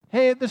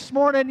Hey, this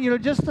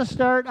morning, just to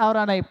start out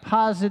on a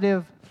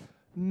positive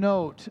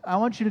note, I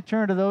want you to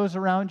turn to those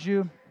around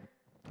you,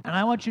 and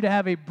I want you to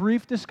have a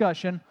brief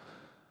discussion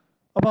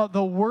about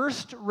the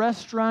worst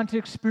restaurant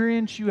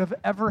experience you have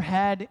ever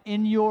had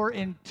in your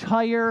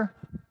entire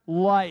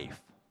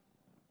life.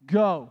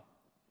 Go.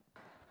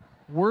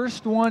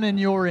 Worst one in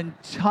your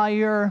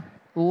entire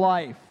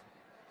life.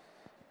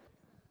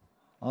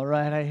 All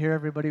right, I hear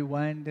everybody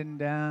winding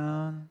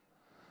down.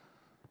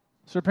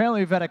 So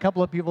apparently we've had a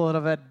couple of people that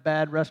have had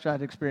bad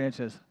restaurant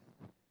experiences.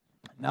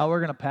 Now we're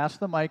going to pass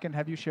the mic and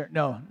have you share.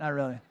 No, not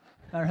really.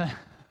 Not really.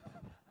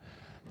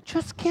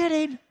 Just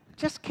kidding.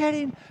 Just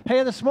kidding.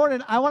 Hey, this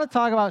morning I want to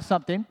talk about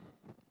something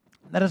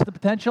that has the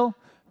potential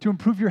to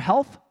improve your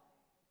health,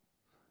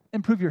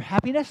 improve your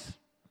happiness,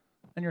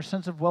 and your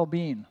sense of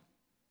well-being.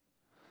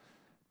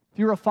 If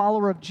you're a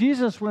follower of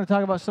Jesus, we're going to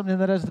talk about something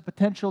that has the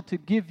potential to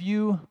give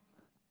you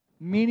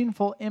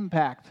meaningful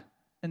impact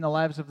in the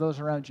lives of those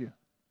around you.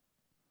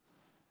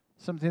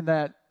 Something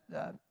that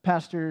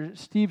Pastor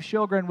Steve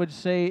Sjogren would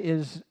say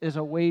is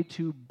a way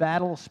to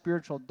battle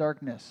spiritual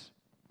darkness.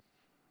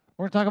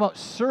 We're going to talk about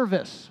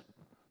service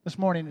this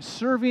morning,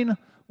 serving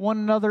one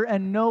another,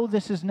 and no,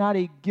 this is not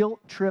a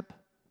guilt trip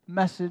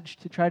message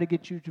to try to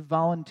get you to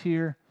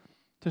volunteer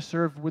to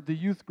serve with the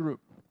youth group.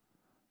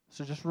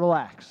 So just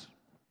relax.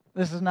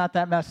 This is not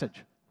that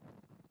message.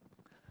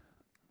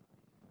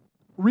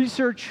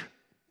 Research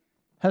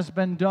has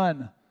been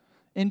done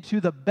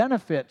into the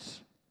benefits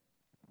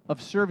of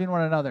serving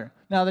one another.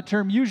 Now, the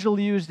term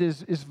usually used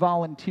is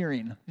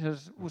volunteering,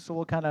 so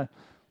we'll kind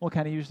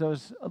of use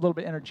those a little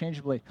bit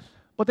interchangeably.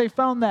 But they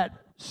found that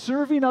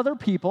serving other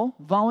people,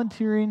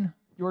 volunteering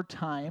your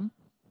time,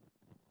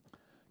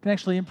 can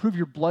actually improve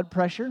your blood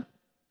pressure.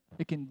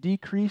 It can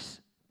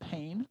decrease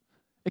pain.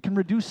 It can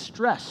reduce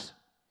stress,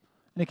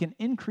 and it can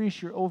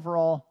increase your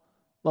overall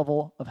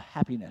level of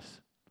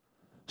happiness.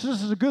 So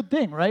this is a good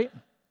thing, right?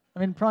 I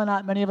mean, probably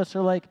not many of us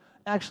are like,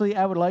 actually,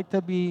 I would like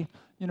to be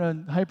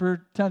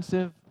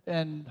hypertensive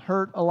and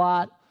hurt a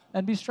lot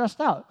and be stressed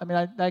out. I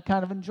mean, I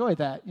kind of enjoy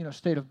that,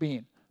 state of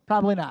being.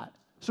 Probably not.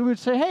 So we would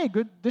say, hey,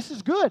 good. This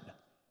is good.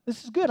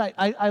 This is good.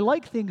 I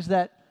like things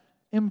that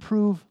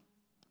improve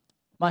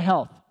my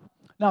health.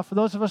 Now, for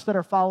those of us that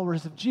are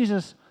followers of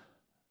Jesus,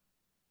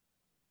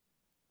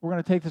 we're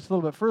going to take this a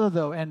little bit further,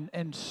 though,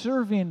 and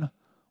serving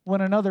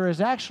one another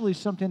is actually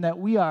something that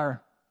we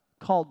are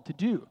called to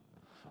do.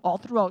 All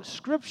throughout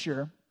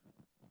Scripture,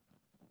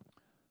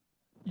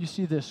 you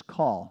see this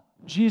call.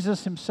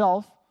 Jesus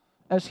himself,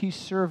 as he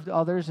served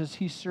others, as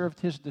he served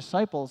his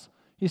disciples,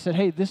 he said,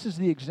 hey, this is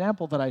the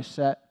example that I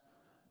set.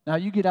 Now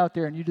you get out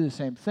there and you do the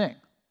same thing.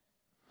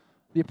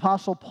 The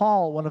Apostle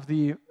Paul, one of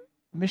the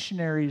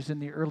missionaries in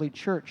the early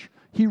church,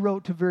 he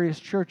wrote to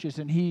various churches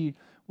and he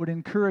would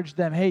encourage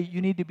them, hey,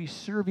 you need to be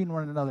serving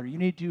one another. You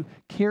need to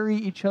carry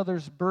each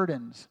other's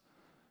burdens.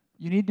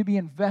 You need to be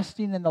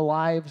investing in the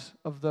lives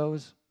of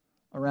those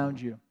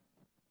around you.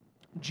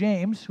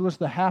 James, who was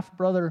the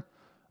half-brother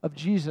of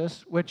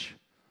Jesus, which,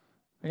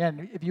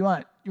 again, if you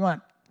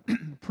want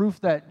proof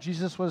that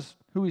Jesus was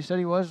who he said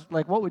he was,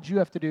 like what would you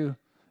have to do,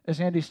 as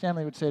Andy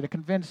Stanley would say, to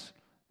convince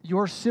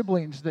your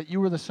siblings that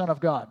you were the Son of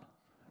God,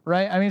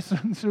 right? I mean,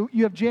 so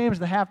you have James,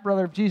 the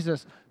half-brother of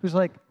Jesus, who's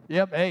like,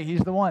 yep, hey,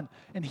 he's the one.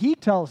 And he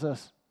tells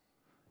us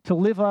to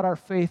live out our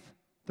faith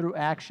through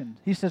action.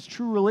 He says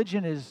true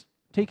religion is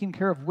taking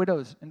care of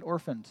widows and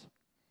orphans.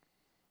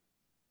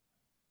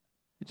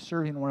 It's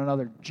serving one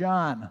another.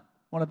 John,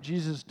 one of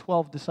Jesus'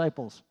 12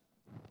 disciples,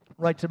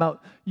 writes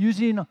about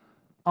using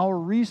our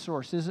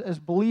resources as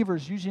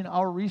believers, using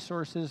our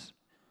resources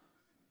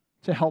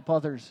to help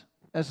others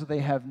as they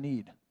have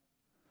need.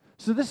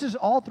 So this is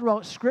all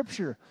throughout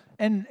Scripture,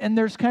 and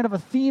there's kind of a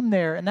theme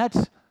there, and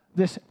that's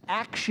this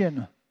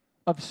action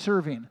of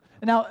serving.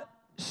 And now,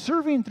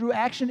 serving through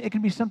action, it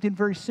can be something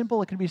very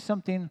simple. It can be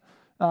something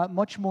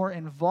much more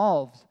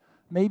involved.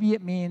 Maybe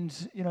it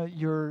means,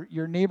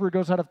 your neighbor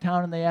goes out of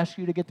town and they ask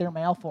you to get their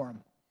mail for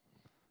them.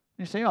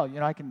 You say, oh,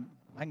 I can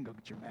go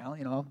get your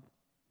mail,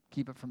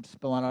 keep it from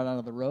spilling out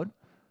onto the road.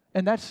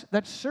 And that's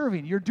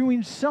serving. You're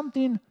doing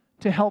something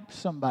to help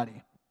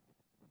somebody.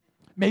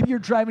 Maybe you're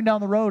driving down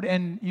the road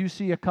and you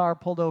see a car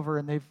pulled over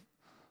and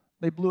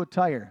they blew a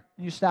tire.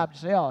 And you stop and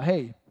say, oh,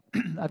 hey,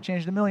 I've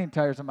changed 1 million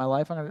tires in my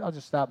life. I'll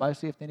just stop by,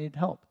 see if they need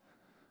help.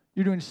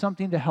 You're doing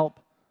something to help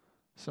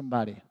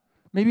somebody.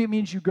 Maybe it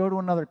means you go to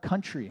another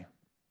country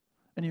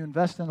and you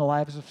invest in the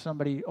lives of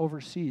somebody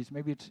overseas.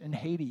 Maybe it's in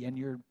Haiti and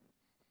you're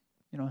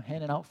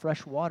handing out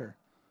fresh water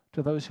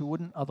to those who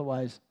wouldn't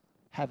otherwise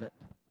have it.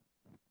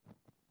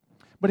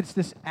 But it's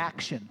this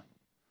action.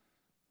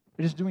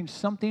 It is doing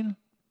something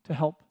to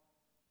help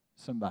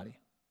somebody.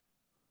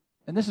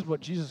 And this is what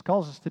Jesus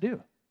calls us to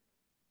do.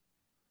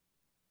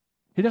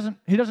 He doesn't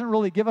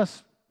really give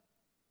us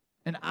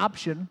an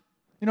option.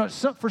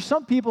 For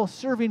some people,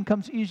 serving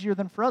comes easier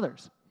than for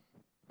others.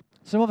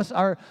 Some of us,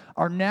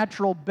 our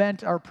natural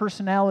bent, our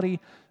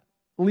personality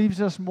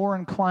leaves us more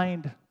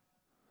inclined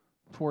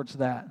towards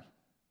that.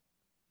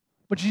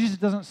 But Jesus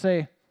doesn't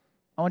say,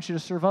 I want you to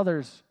serve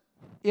others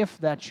if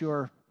that's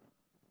your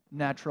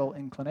natural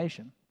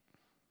inclination.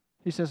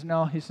 He says,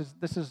 no, he says,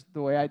 this is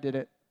the way I did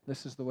it.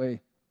 This is the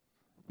way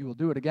you will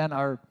do it. Again,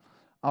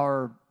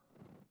 our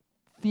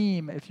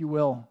theme, if you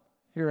will,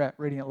 here at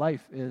Radiant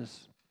Life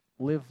is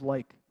live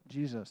like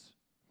Jesus.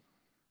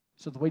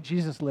 So the way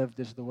Jesus lived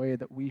is the way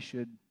that we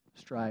should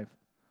strive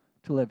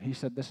to live. He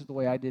said, this is the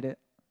way I did it.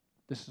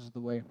 This is the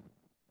way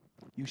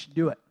you should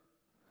do it.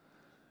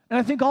 And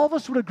I think all of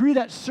us would agree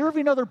that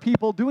serving other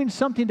people, doing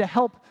something to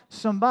help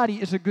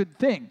somebody is a good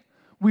thing.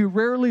 We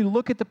rarely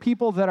look at the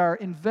people that are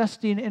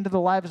investing into the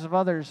lives of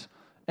others,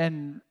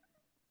 and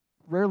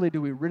rarely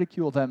do we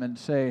ridicule them and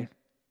say,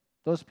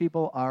 those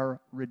people are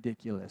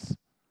ridiculous.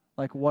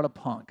 Like, what a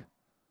punk.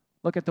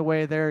 Look at the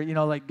way they're,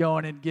 like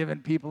going and giving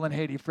people in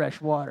Haiti fresh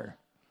water.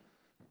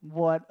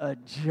 What a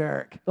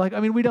jerk. Like, I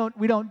mean, we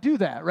don't do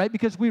that, right?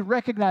 Because we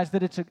recognize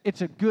that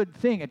it's a good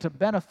thing. It's a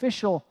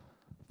beneficial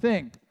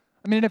thing.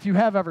 I mean, if you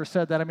have ever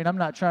said that, I mean, I'm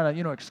not trying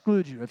to,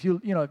 exclude you. If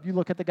you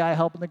look at the guy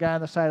helping the guy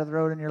on the side of the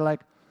road and you're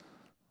like,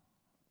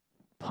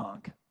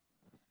 punk,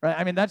 right?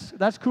 I mean,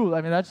 that's cool.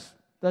 I mean,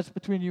 that's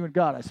between you and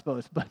God, I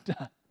suppose.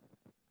 But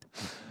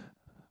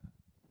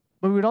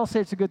we would all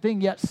say it's a good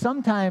thing. Yet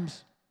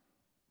sometimes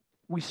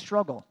we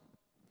struggle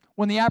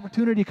when the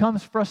opportunity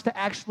comes for us to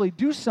actually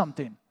do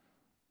something.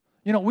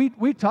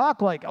 We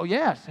talk like, oh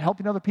yes,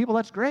 helping other people,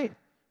 that's great.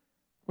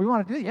 We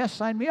want to do it. Yes,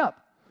 sign me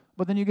up.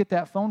 But then you get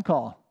that phone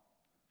call,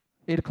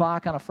 8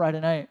 o'clock on a Friday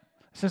night.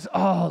 It says,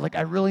 oh, like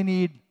I really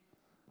need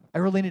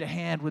a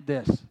hand with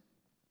this.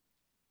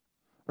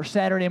 Or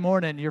Saturday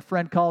morning, your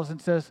friend calls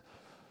and says,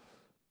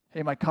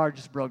 hey, my car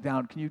just broke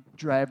down. Can you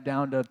drive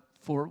down to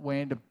Fort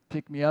Wayne to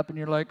pick me up? And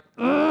you're like,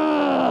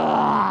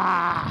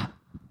 ugh!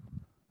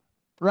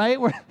 Right?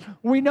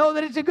 We know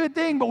that it's a good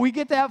thing, but we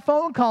get that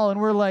phone call and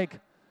we're like,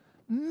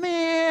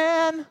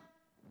 man.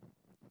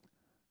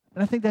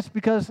 And I think that's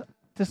because,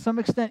 to some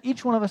extent,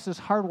 each one of us is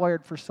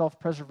hardwired for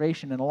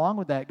self-preservation. And along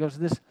with that goes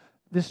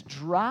this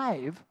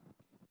drive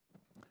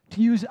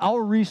to use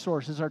our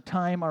resources, our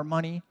time, our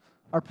money,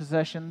 our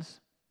possessions,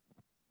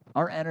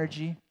 our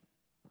energy.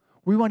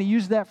 We want to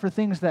use that for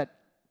things that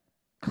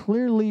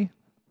clearly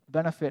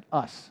benefit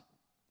us.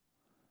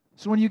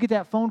 So when you get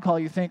that phone call,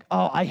 you think,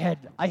 oh, I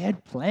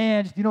had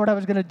plans. Do you know what I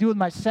was going to do with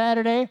my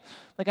Saturday?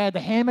 Like I had the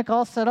hammock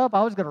all set up.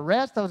 I was going to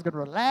rest. I was going to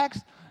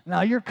relax.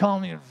 Now you're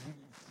calling me in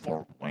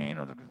Fort Wayne.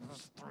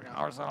 It's 3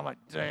 hours out of my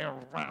day.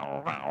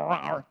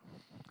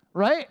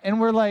 Right? And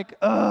we're like,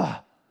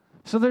 ugh.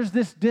 So there's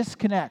this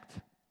disconnect.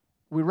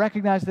 We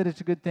recognize that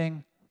it's a good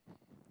thing,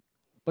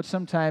 but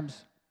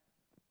sometimes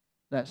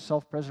that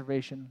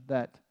self-preservation,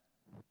 that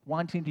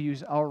wanting to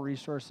use our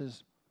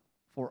resources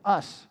for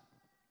us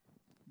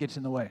gets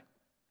in the way.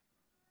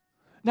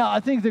 Now, I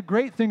think the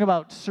great thing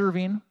about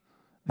serving,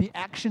 the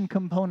action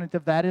component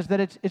of that, is that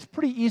it's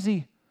pretty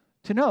easy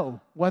to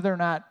know whether or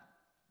not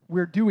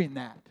we're doing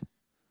that.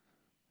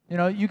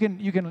 You can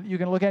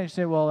look at it and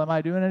say, well, am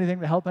I doing anything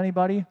to help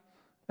anybody?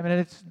 I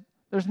mean,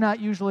 there's not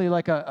usually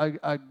like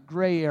a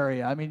gray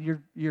area. I mean,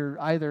 you're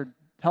either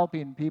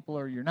helping people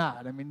or you're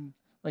not. I mean,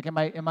 like, am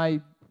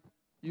I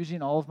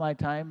using all of my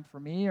time for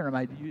me, or am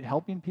I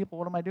helping people?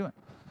 What am I doing?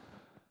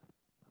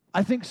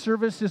 I think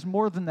service is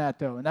more than that,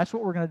 though, and that's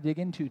what we're going to dig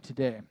into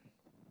today.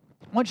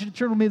 I want you to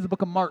turn with me to the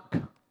book of Mark.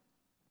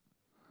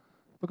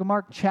 Book of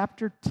Mark,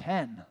 chapter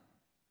 10.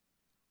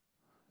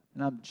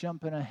 And I'm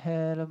jumping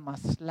ahead of my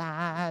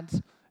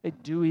slides. Hey,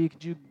 Dewey,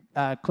 could you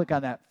click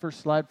on that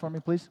first slide for me,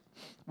 please?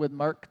 With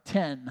Mark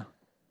 10.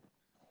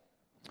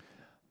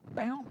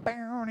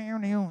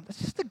 That's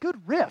just a good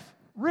riff.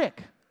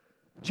 Rick,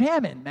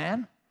 jamming,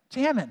 man.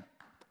 Jamming.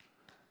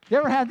 You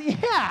ever had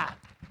yeah.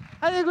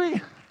 I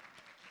think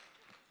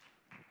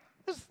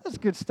that's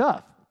good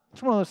stuff.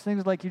 It's one of those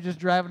things like you're just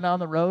driving down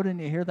the road and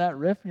you hear that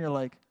riff and you're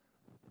like,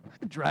 I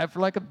could drive for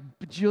like a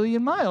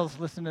bajillion miles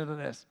listening to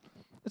this.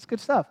 It's good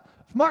stuff.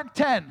 Mark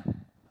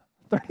 10,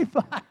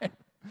 35.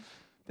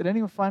 Did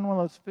anyone find one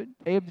of those?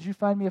 Abe, did you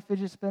find me a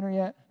fidget spinner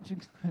yet?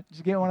 Did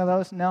you get one of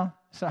those? No?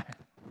 Sorry.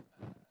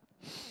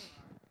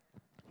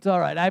 It's all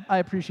right. I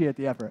appreciate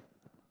the effort.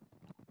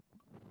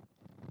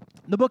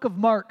 The book of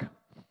Mark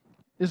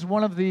is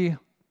one of the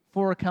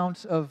 4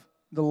 accounts of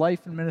the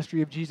life and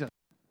ministry of Jesus.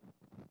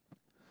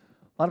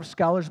 A lot of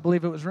scholars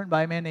believe it was written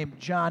by a man named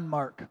John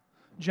Mark.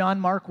 John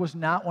Mark was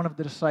not one of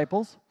the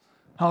disciples.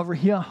 However,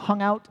 he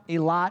hung out a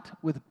lot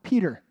with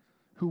Peter,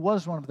 who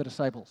was one of the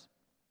disciples.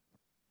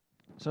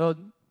 So a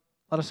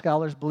lot of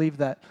scholars believe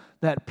that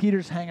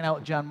Peter's hanging out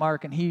with John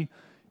Mark, and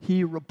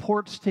he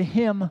reports to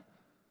him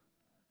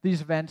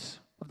these events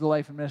of the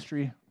life and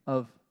ministry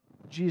of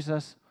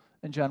Jesus,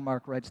 and John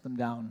Mark writes them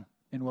down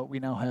in what we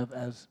now have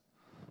as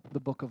the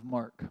book of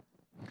Mark.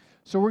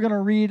 So we're going to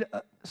read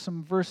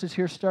some verses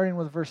here, starting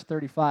with verse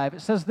 35.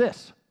 It says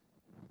this: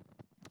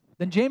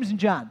 Then James and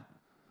John,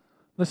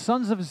 the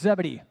sons of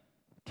Zebedee,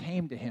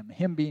 came to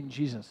him being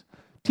Jesus.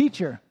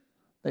 Teacher,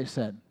 they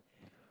said,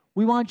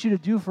 we want you to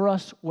do for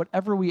us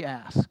whatever we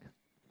ask.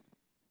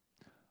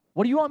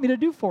 What do you want me to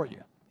do for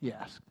you? He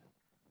asked.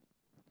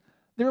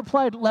 They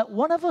replied, let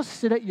one of us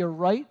sit at your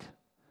right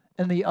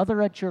and the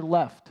other at your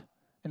left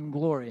in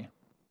glory.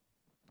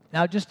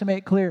 Now, just to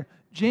make clear,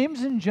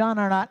 James and John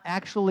are not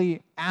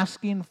actually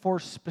asking for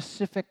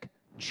specific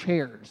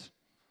chairs.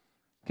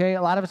 Okay,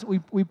 a lot of us,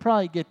 we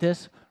probably get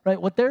this, right?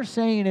 What they're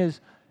saying is,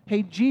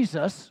 hey,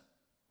 Jesus,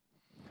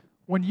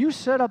 when you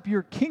set up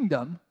your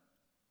kingdom,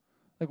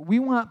 like we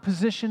want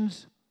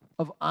positions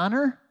of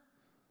honor,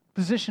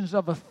 positions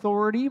of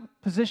authority,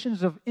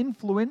 positions of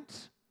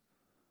influence.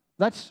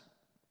 That's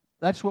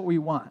what we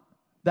want.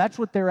 That's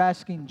what they're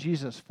asking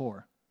Jesus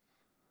for.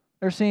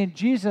 They're saying,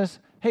 Jesus,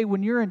 hey,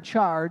 when you're in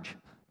charge,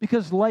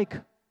 because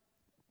like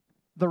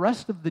the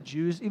rest of the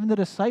Jews, even the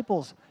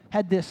disciples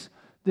had this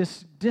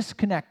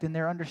disconnect in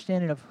their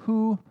understanding of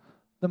who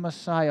the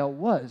Messiah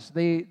was.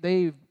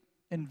 They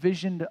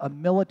envisioned a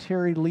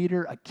military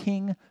leader, a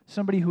king,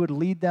 somebody who would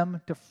lead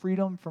them to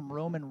freedom from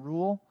Roman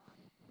rule.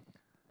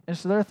 And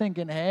so they're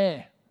thinking,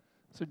 hey,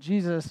 so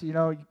Jesus,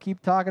 you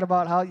keep talking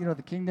about how,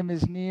 the kingdom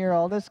is near,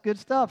 all this good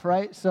stuff,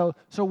 right? So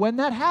when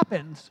that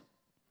happens,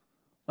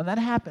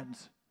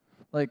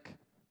 like,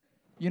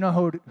 you know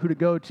who to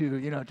go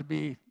to, to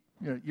be,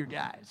 your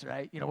guys,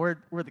 right?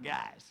 We're the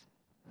guys.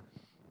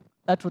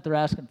 That's what they're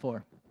asking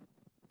for.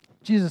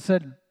 Jesus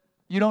said,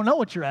 you don't know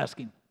what you're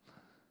asking.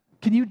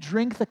 Can you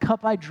drink the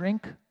cup I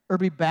drink or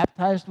be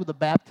baptized with the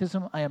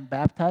baptism I am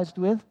baptized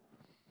with?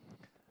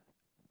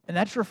 And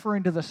that's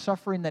referring to the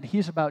suffering that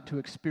he's about to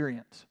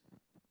experience.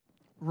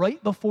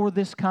 Right before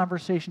this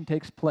conversation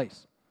takes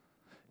place,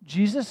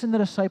 Jesus and the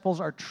disciples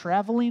are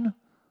traveling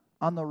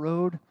on the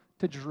road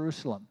to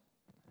Jerusalem.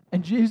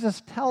 And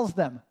Jesus tells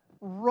them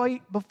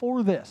right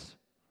before this,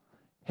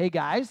 hey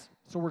guys,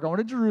 so we're going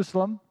to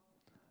Jerusalem.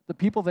 The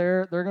people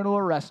there, they're going to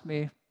arrest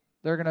me.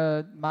 They're going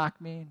to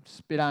mock me,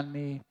 spit on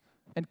me,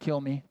 and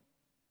kill me.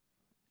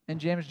 And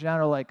James and John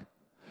are like,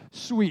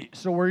 sweet,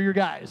 so we're your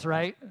guys,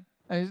 right?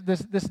 And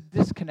this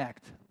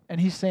disconnect. And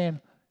he's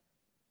saying,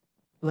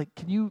 like,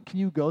 can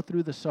you go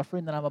through the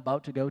suffering that I'm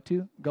about to go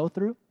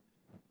through?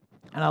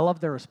 And I love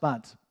their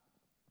response.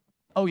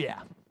 Oh,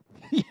 yeah.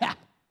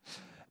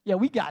 Yeah,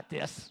 we got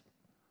this.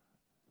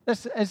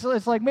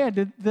 It's like, man,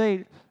 did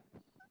they...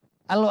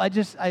 I don't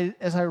know.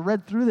 As I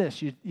read through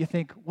this, you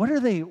think, what are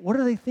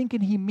they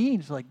thinking he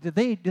means? Like, do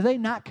they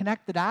not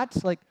connect the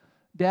dots? Like,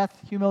 death,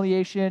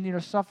 humiliation,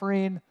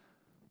 suffering.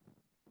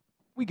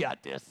 We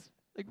got this.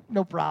 Like,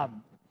 no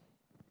problem.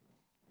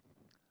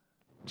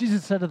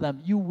 Jesus said to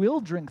them, you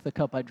will drink the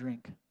cup I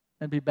drink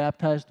and be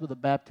baptized with the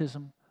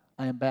baptism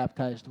I am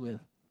baptized with.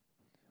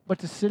 But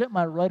to sit at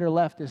my right or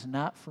left is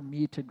not for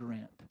me to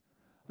grant.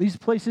 These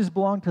places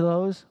belong to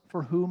those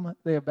for whom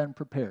they have been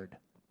prepared.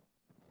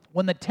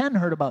 When the 10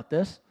 heard about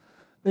this,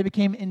 they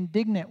became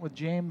indignant with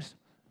James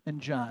and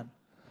John,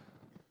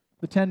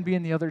 the 10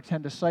 being the other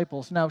 10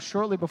 disciples. Now,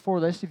 shortly before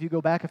this, if you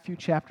go back a few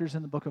chapters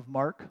in the book of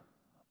Mark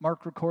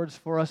records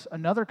for us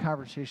another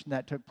conversation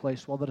that took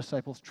place while the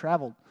disciples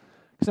traveled.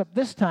 Except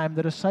this time,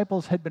 the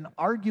disciples had been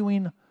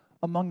arguing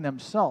among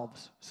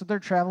themselves. So they're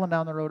traveling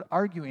down the road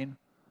arguing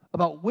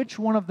about which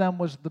one of them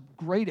was the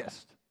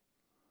greatest.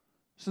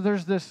 So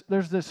there's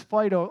this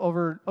fight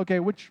over, okay,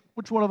 which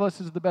one of us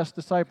is the best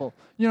disciple?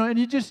 And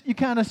you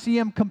kind of see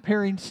them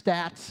comparing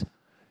stats.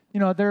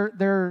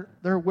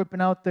 They're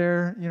whipping out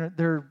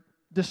their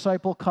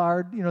disciple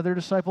card, their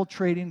disciple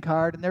trading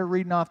card, and they're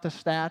reading off the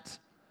stats.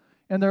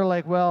 And they're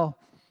like, well,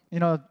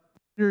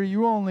 Peter,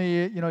 you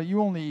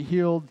only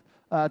healed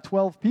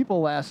 12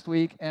 people last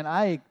week, and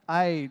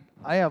I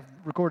have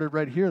recorded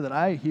right here that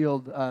I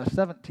healed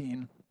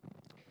 17.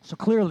 So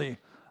clearly,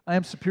 I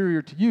am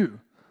superior to you.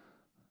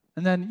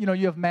 And then,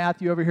 you have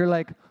Matthew over here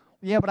like,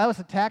 yeah, but I was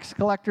a tax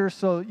collector,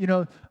 so,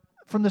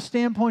 from the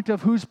standpoint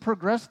of who's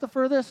progressed the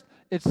furthest,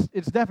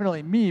 it's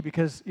definitely me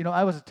because,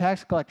 I was a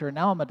tax collector and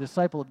now I'm a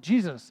disciple of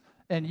Jesus.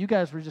 And you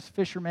guys were just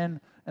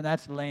fishermen, and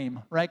that's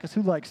lame, right? Because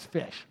who likes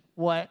fish?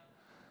 What?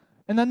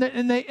 And then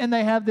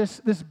they have this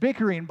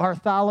bickering.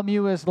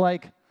 Bartholomew is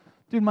like,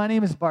 dude, my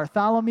name is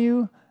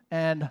Bartholomew,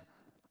 and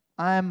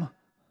I'm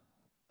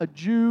a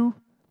Jew,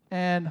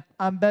 and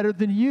I'm better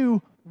than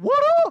you.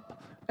 What up?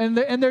 And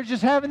they're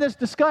just having this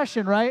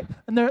discussion, right?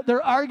 And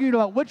they're arguing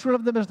about which one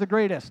of them is the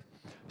greatest.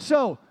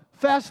 So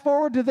fast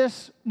forward to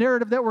this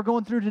narrative that we're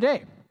going through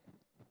today.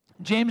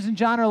 James and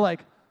John are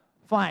like,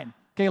 fine.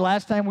 Okay,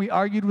 last time we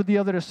argued with the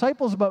other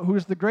disciples about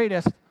who's the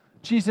greatest.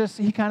 Jesus,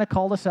 he kind of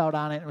called us out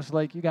on it. It was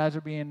like, you guys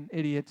are being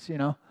idiots,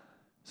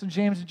 So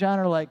James and John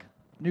are like,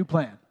 new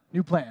plan.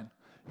 Have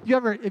you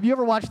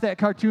ever watched that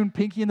cartoon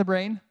Pinky and the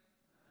Brain?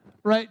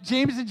 Right?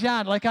 James and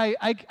John, like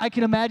I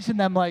can imagine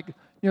them like,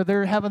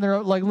 they're having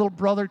their like little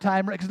brother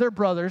time, right? Because they're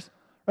brothers,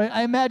 right?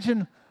 I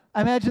imagine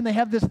they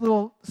have this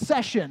little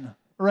session,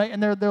 right?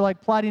 And they're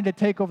like plotting to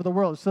take over the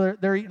world. So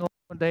they're eating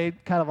one day,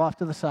 kind of off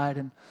to the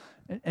side,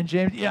 and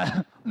James,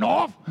 yeah,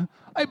 no,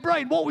 hey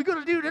Brian, what are we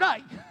gonna do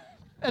tonight?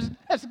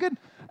 That's good.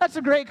 That's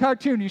a great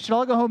cartoon. You should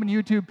all go home and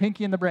YouTube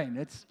Pinky and the Brain.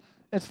 It's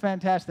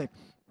fantastic.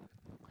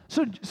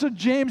 So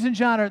James and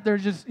John they're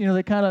just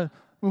they kind of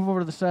move over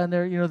to the side, and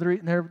they're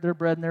eating their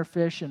bread and their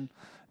fish, and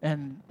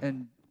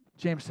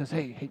James says,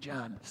 hey,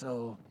 John,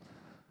 so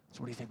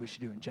what do you think we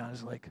should do? And John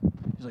is like,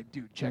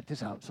 dude, check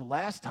this out. So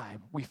last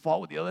time we fought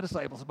with the other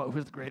disciples about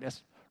who's the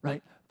greatest,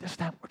 right? This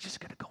time we're just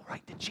going to go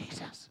right to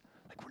Jesus.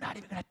 Like, we're not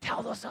even going to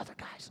tell those other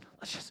guys.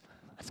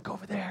 Let's go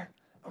over there,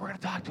 and we're going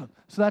to talk to him.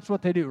 So that's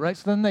what they do, right?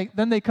 So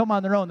then they come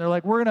on their own. They're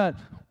like, we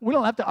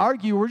don't have to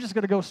argue. We're just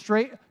going to go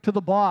straight to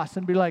the boss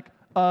and be like,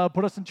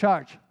 put us in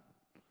charge.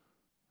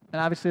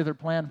 And obviously their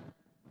plan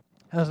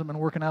hasn't been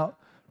working out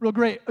real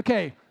great.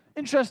 Okay,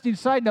 interesting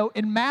side note.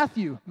 In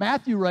Matthew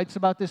writes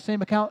about this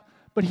same account,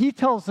 but he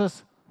tells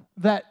us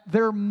that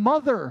their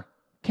mother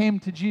came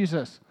to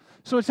Jesus.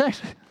 So it's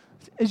actually,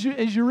 as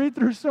you read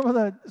through some of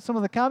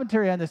the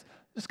commentary on this,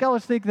 the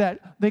scholars think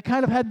that they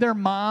kind of had their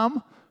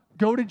mom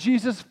go to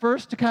Jesus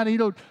first to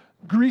kind of,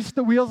 grease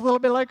the wheels a little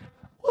bit, like,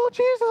 well,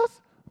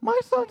 Jesus, my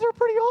sons are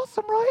pretty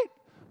awesome, right?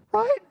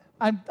 Right?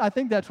 I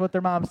think that's what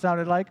their mom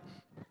sounded like.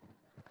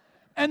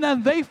 And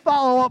then they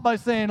follow up by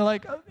saying,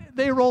 like,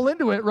 they roll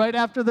into it right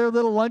after their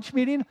little lunch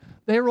meeting.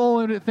 They roll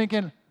into it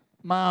thinking,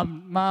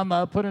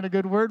 Mom put in a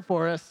good word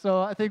for us,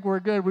 so I think we're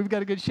good. We've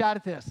got a good shot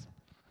at this.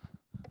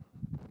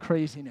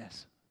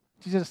 Craziness.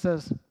 Jesus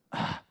says,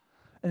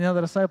 and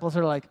the disciples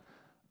are like,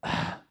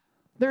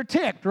 they're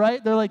ticked,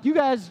 right? They're like, you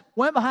guys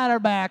went behind our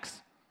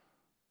backs,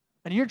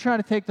 and you're trying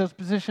to take those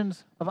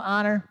positions of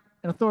honor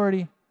and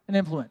authority and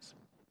influence.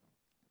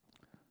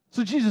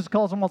 So Jesus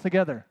calls them all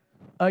together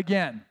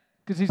again,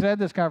 because he's had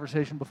this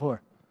conversation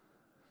before.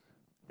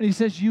 And he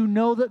says, you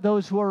know that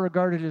those who are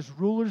regarded as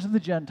rulers of the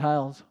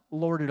Gentiles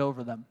lord it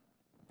over them,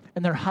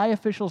 and their high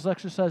officials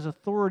exercise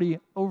authority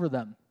over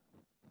them.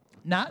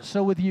 Not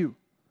so with you.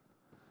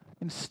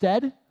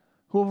 Instead,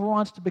 whoever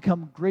wants to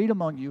become great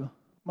among you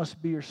must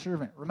be your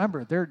servant.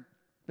 Remember,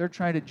 they're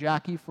trying to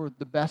jockey for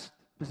the best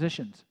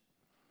positions.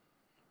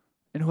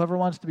 And whoever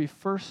wants to be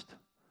first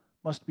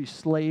must be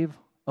slave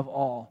of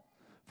all.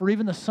 For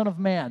even the Son of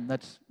Man,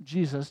 that's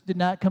Jesus, did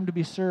not come to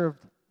be served,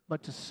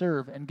 but to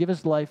serve and give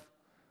his life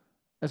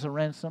as a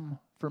ransom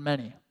for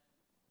many.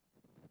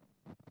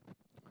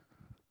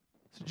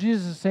 So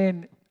Jesus is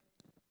saying,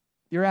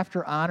 you're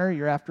after honor,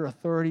 you're after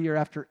authority, you're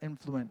after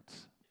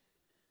influence.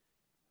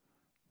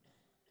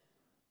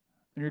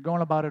 And you're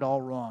going about it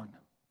all wrong.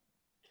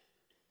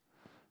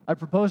 I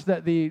propose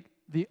that the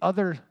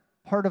other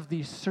part of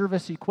the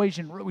service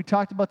equation, we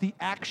talked about the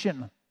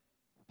action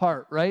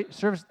part, right?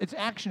 Service, it's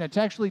action. It's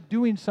actually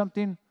doing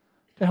something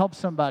to help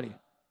somebody.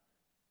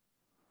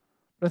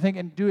 But I think,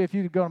 if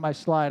you could go to my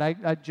slide,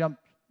 I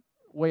jumped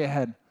way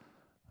ahead.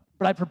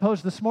 But I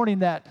proposed this morning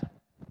that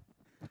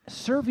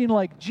serving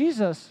like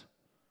Jesus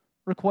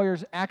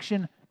requires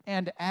action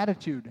and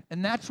attitude.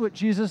 And that's what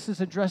Jesus is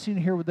addressing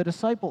here with the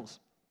disciples.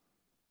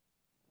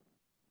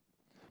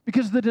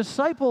 Because the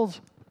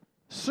disciples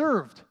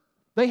served.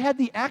 They had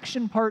the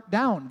action part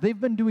down. They've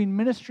been doing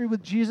ministry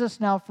with Jesus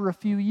now for a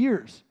few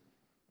years.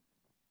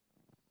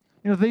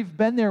 They've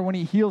been there when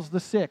he heals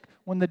the sick,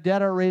 when the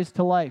dead are raised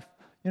to life.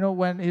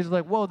 When he's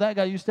like, whoa, that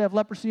guy used to have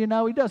leprosy and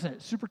now he doesn't.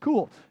 It's super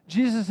cool.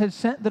 Jesus had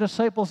sent the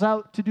disciples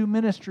out to do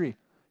ministry.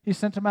 He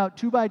sent them out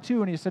 2 by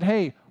 2 and he said,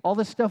 hey, all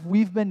this stuff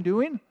we've been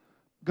doing,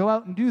 go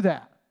out and do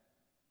that.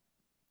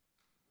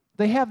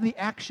 They have the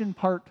action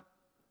part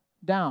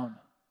down.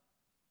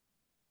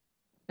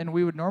 And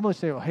we would normally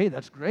say, well, hey,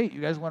 that's great. You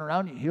guys went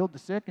around, you healed the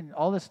sick and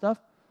all this stuff.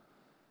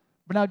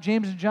 But now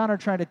James and John are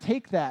trying to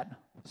take that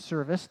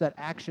service, that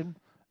action,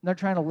 and they're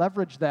trying to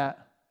leverage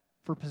that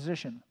for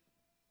position.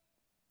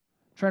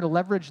 Trying to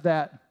leverage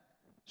that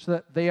so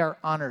that they are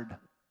honored.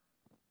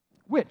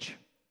 Which,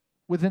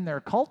 within their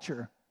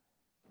culture,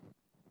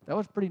 that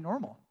was pretty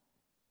normal.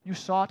 You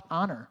sought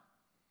honor.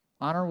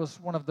 Honor was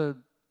one of the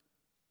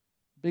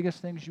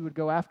biggest things you would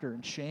go after,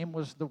 and shame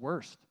was the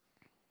worst.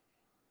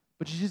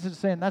 But Jesus is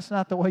saying, that's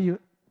not the way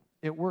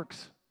it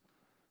works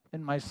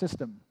in my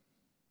system.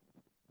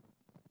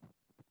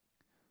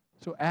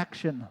 So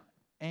action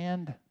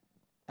and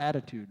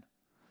attitude.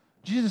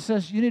 Jesus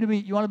says, you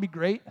want to be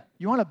great?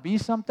 You want to be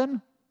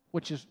something?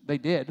 They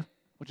did,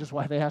 which is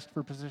why they asked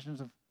for positions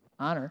of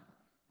honor.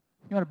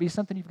 You want to be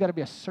something? You've got to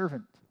be a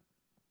servant.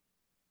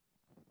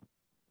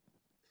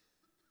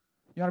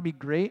 You want to be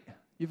great?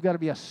 You've got to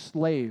be a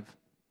slave.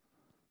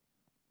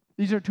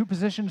 These are two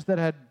positions that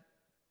had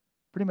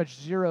pretty much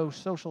zero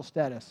social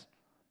status.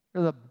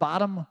 They're the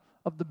bottom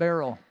of the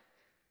barrel.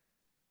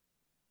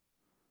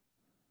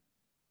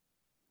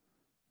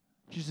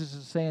 Jesus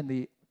is saying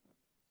the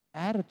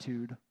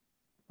attitude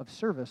of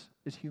service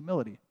is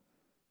humility.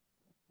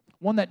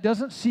 One that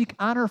doesn't seek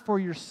honor for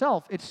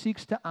yourself, it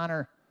seeks to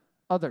honor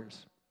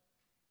others.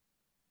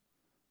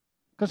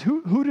 Because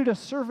who did a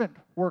servant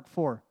work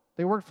for?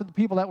 They worked for the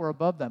people that were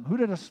above them. Who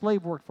did a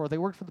slave work for? They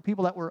worked for the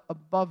people that were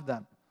above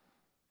them.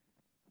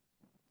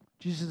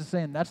 Jesus is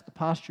saying that's the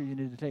posture you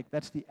need to take.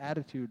 That's the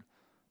attitude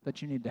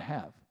that you need to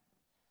have.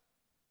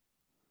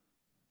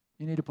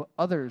 You need to put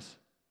others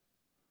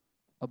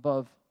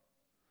above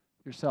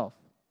yourself.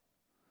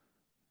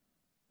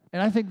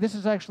 And I think this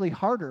is actually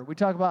harder. We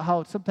talk about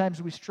how sometimes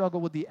we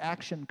struggle with the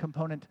action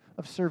component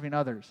of serving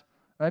others,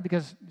 right?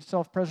 Because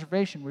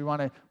self-preservation, we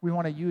want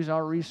to use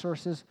our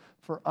resources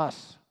for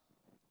us.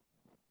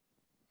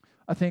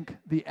 I think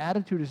the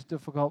attitude is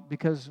difficult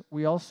because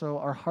we also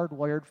are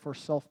hardwired for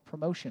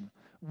self-promotion.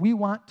 we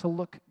want to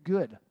look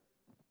good.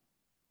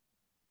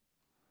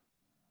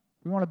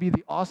 We want to be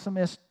the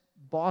awesomest,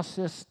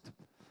 bossest,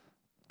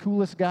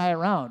 coolest guy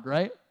around,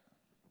 right?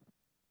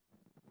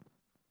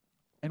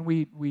 And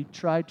we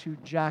try to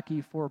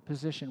jockey for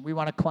position. We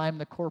want to climb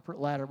the corporate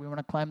ladder. We want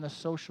to climb the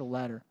social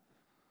ladder.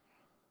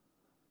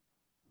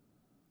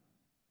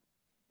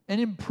 And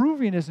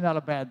improving is not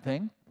a bad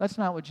thing. That's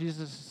not what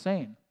Jesus is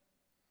saying.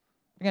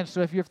 Again,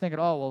 so if you're thinking,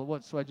 oh, well,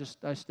 what, so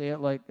I stay at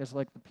as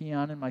the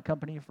peon in my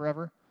company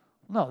forever?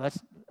 No,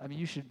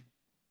 you should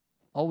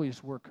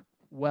always work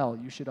well.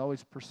 You should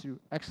always pursue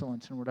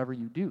excellence in whatever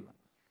you do.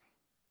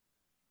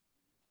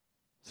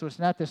 So it's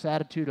not this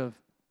attitude of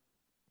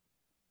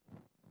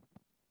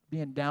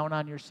being down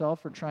on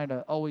yourself or trying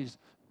to always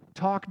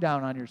talk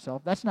down on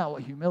yourself. That's not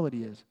what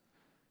humility is.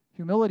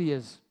 Humility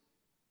is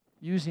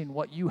using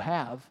what you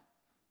have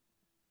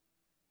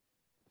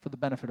for the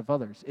benefit of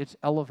others. It's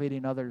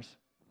elevating others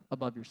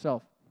above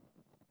yourself.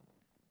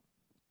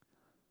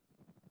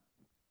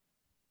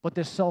 But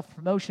this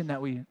self-promotion that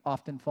we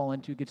often fall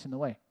into gets in the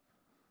way.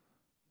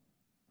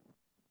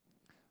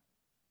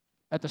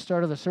 At the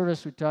start of the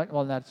service, at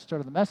the start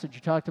of the message,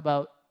 you talked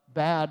about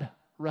bad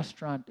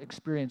restaurant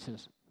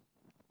experiences.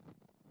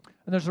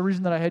 And there's a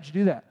reason that I had you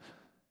do that.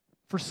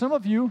 For some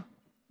of you,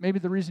 maybe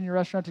the reason your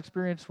restaurant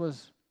experience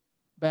was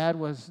bad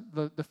was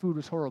the food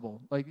was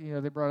horrible. Like,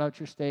 they brought out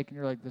your steak and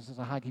you're like, this is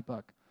a hockey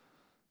puck.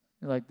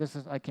 You're like,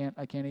 I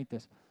can't eat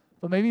this.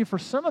 But maybe for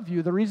some of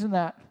you, the reason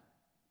that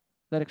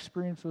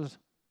experience was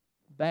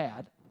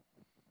bad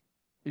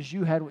is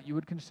you had what you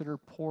would consider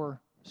poor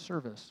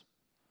service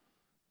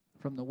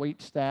from the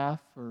wait staff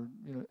or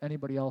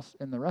anybody else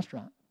in the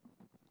restaurant.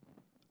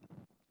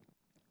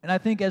 And I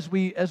think as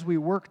we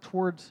work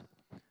towards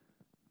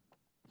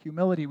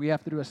humility, we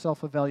have to do a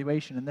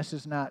self-evaluation. And this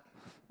is not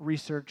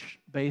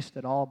research-based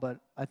at all, but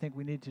I think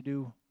we need to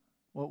do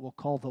what we'll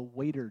call the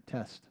waiter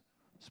test,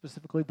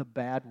 specifically the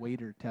bad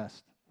waiter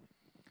test.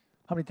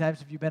 How many times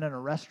have you been in a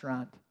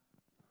restaurant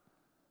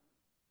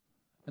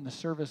and the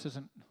service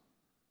isn't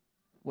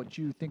what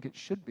you think it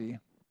should be?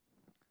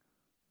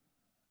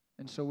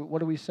 And so what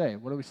do we say?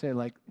 What do we say?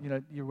 Like,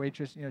 your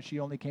waitress, she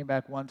only came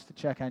back once to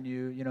check on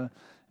you,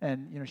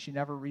 and, she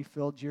never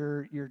refilled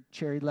your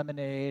cherry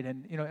lemonade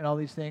and, and all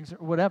these things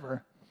or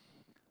whatever.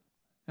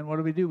 And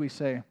what do? We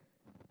say,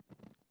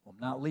 well,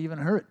 I'm not leaving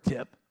her a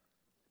tip,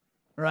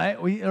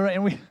 right?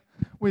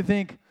 We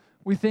think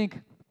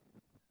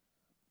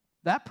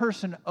that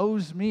person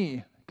owes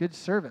me good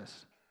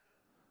service.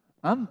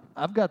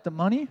 I've got the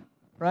money,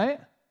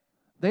 right?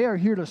 They are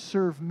here to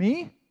serve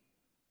me.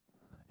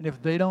 And if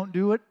they don't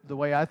do it the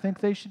way I think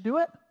they should do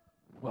it,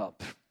 well,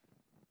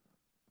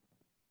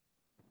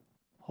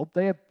 hope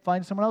they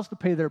find someone else to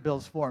pay their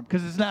bills for them,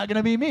 because it's not going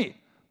to be me.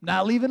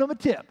 Not leaving them a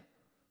tip.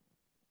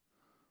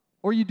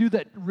 Or you do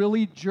that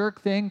really jerk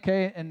thing,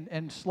 okay,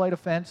 and slight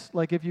offense,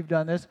 like if you've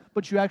done this,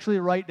 but you actually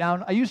write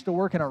down. I used to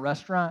work in a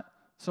restaurant,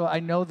 so I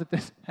know that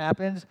this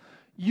happens.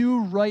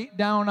 You write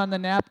down on the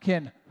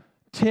napkin,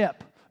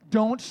 tip.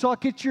 Don't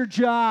suck at your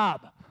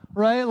job,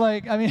 right?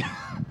 Like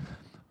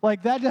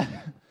that.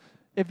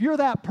 If you're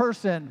that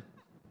person,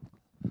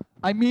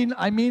 I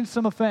mean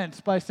some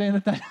offense by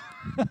saying that.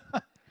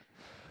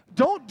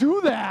 Don't do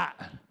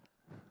that.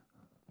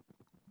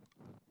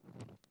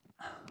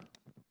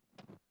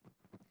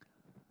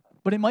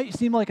 But it might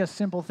seem like a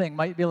simple thing.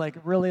 Might be like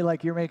really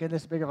like you're making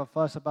this big of a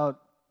fuss about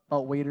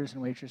waiters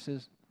and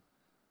waitresses.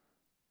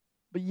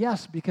 But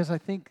yes, because I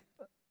think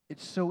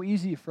it's so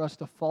easy for us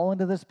to fall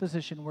into this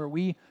position where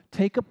we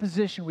take a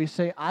position, we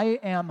say, I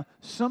am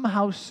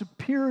somehow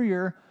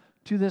superior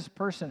to this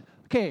person.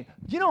 Okay,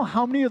 do you know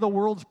how many of the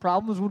world's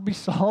problems would be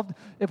solved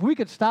if we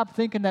could stop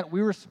thinking that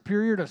we were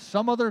superior to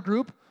some other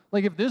group?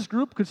 Like if this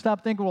group could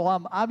stop thinking, well,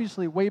 I'm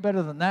obviously way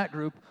better than that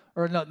group,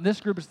 or no,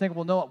 this group is thinking,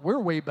 well, no, we're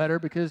way better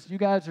because you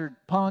guys are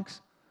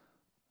punks,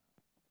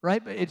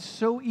 right? But it's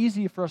so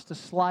easy for us to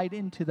slide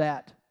into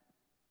that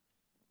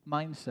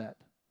mindset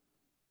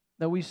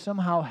that we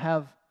somehow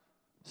have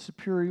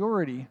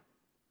superiority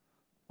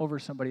over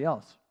somebody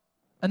else.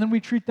 And then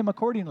we treat them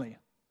accordingly.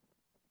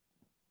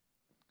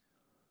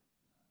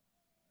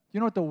 You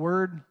know what the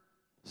word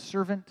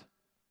servant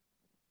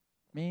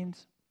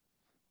means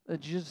that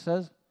Jesus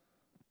says?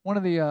 One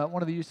of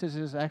the uses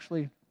is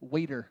actually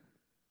waiter.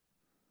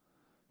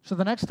 So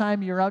the next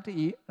time you're out to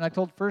eat, and I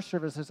told first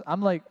services,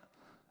 I'm going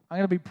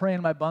to be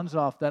praying my buns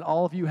off that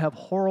all of you have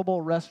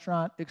horrible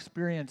restaurant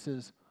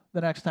experiences the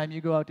next time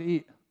you go out to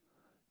eat.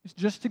 It's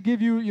just to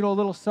give you, a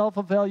little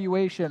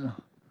self-evaluation,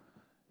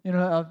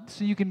 so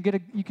you can get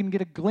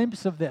a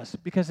glimpse of this,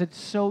 because it's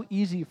so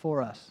easy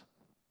for us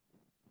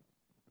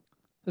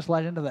to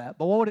slide into that.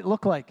 But what would it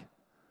look like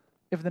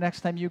if the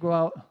next time you go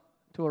out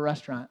to a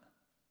restaurant,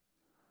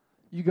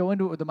 you go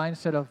into it with the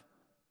mindset of,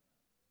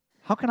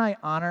 how can I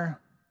honor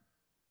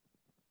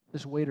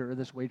this waiter or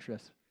this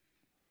waitress?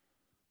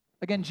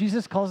 Again,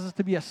 Jesus calls us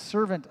to be a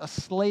servant, a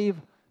slave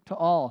to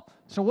all.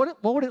 So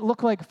what would it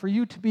look like for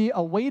you to be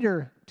a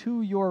waiter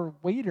to your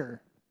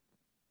waiter?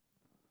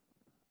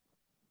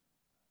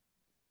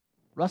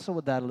 Wrestle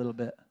with that a little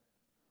bit.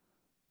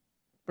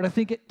 But I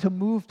think to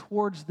move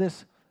towards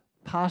this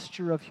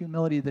posture of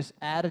humility, this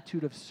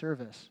attitude of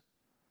service,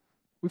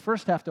 we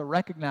first have to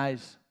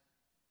recognize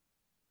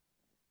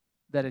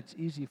that it's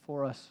easy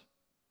for us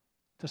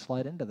to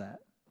slide into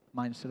that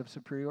mindset of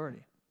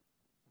superiority.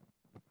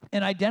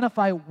 And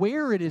identify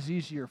where it is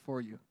easier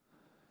for you.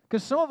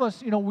 Because some of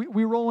us,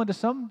 we roll into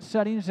some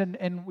settings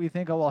and we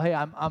think, oh, well, hey,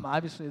 I'm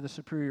obviously the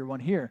superior one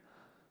here.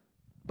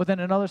 But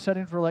then in other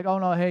settings, we're like, oh,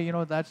 no, hey,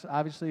 that's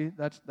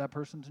that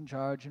person's in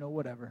charge,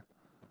 whatever.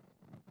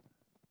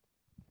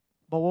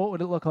 But what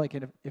would it look like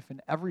if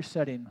in every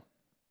setting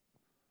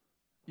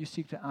you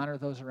seek to honor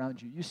those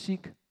around you? You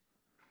seek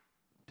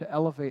to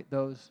elevate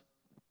those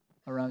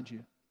around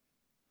you.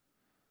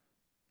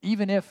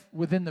 Even if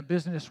within the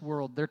business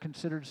world they're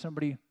considered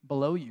somebody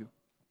below you.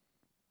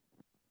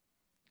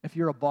 If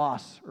you're a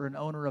boss or an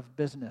owner of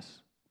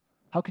business,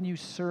 how can you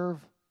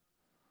serve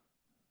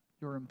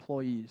your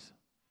employees?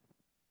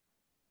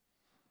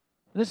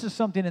 This is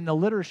something in the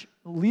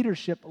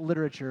leadership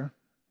literature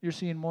you're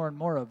seeing more and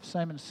more of.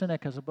 Simon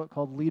Sinek has a book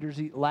called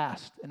Leaders Eat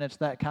Last, and it's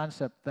that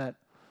concept that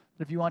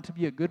if you want to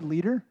be a good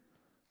leader,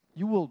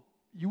 you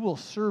will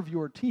serve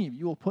your team.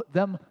 You will put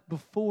them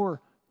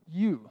before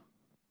you.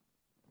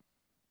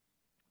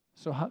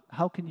 So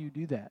how can you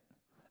do that?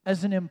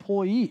 As an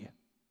employee,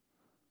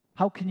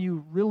 how can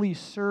you really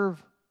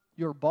serve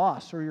your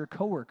boss or your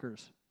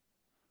coworkers?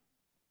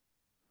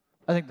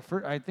 I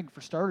think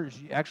for starters,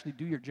 you actually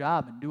do your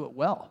job and do it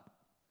well.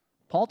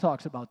 Paul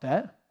talks about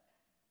that.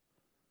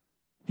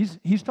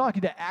 He's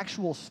talking to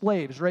actual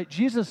slaves, right?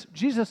 Jesus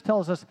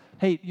tells us,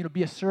 hey,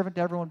 be a servant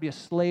to everyone, be a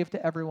slave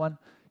to everyone.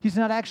 He's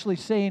not actually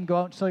saying go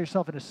out and sell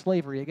yourself into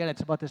slavery. Again,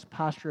 it's about this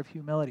posture of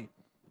humility.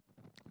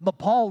 But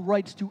Paul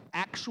writes to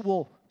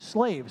actual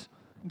slaves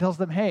and tells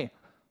them, hey,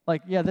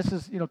 this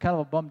is, kind of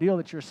a bum deal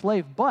that you're a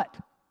slave, but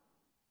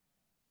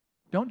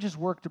don't just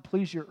work to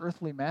please your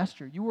earthly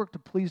master. You work to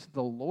please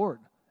the Lord,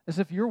 as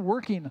if you're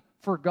working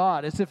for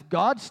God, as if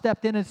God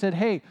stepped in and said,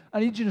 hey, I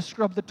need you to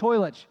scrub the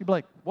toilets. You'd be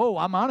like, whoa,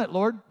 I'm on it,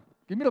 Lord.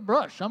 Give me the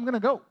brush. I'm going to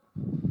go.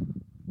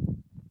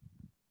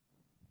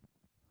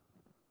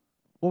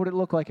 What would it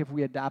look like if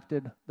we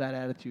adopted that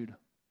attitude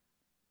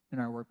in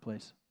our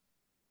workplace?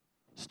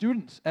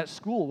 Students at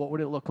school, what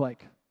would it look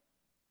like?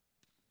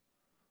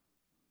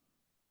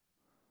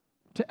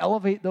 To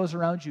elevate those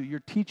around you, your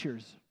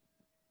teachers,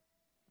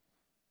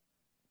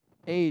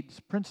 aides,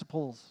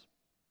 principals,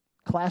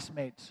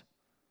 classmates.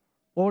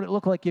 What would it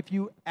look like if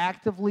you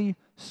actively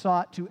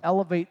sought to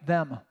elevate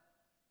them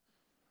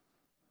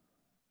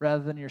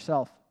rather than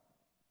yourself?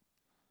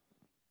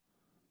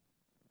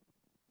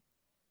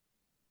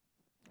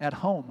 At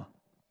home,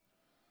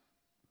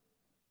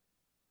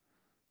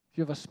 if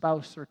you have a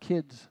spouse or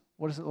kids,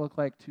 what does it look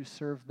like to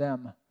serve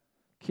them?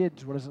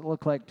 Kids, what does it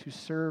look like to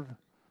serve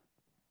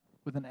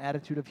with an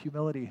attitude of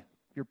humility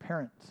your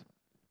parents?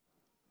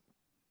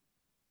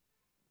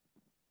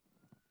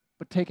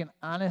 But take an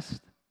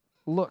honest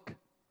look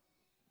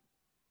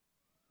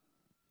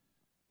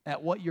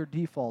at what your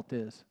default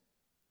is.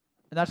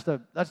 And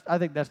I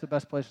think that's the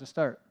best place to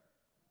start.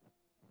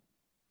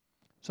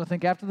 So I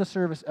think after the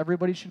service,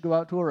 everybody should go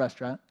out to a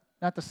restaurant.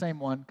 Not the same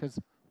one,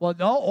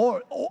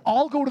 or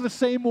I'll go to the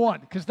same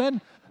one, because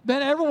then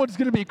everyone's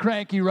going to be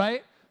cranky,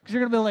 right? Because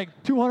you're going to be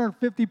like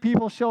 250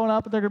 people showing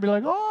up, and they're going to be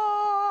like,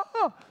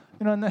 oh,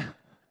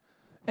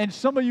 and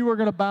some of you are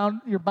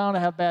you're bound to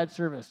have bad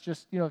service.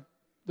 Just, the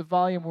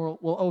volume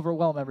will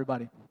overwhelm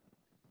everybody.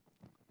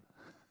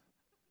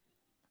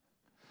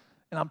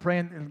 And I'm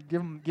praying and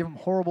give them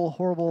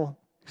horrible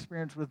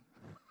experience with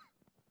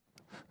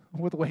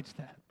wait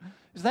staff.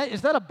 Is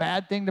that a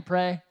bad thing to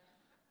pray?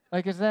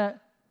 Is that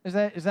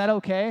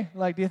okay?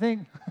 Do you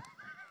think?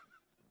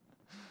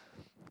 I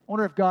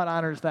wonder if God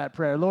honors that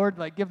prayer. Lord,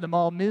 give them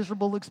all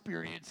miserable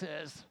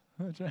experiences.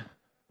 I'm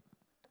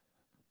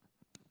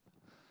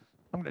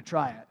going to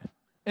try it.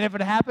 And if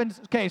it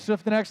happens, okay, so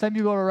if the next time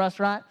you go to a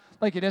restaurant,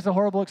 it is a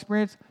horrible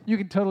experience, you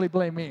can totally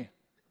blame me,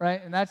 right?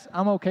 And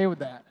I'm okay with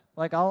that.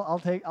 I'll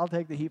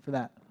take the heat for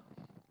that.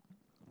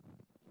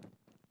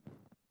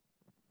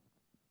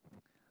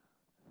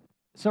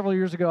 Several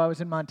years ago, I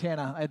was in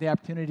Montana. I had the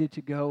opportunity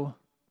to go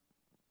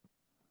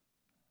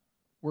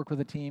work with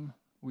a team.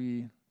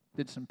 We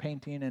did some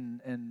painting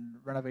and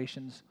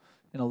renovations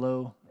in a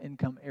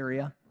low-income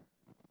area.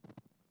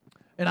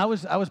 And I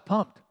was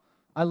pumped.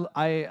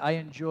 I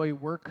enjoy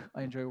work.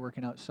 I enjoy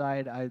working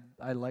outside.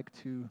 I like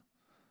to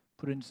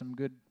put in some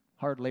good,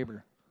 hard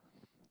labor.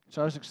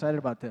 So I was excited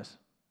about this.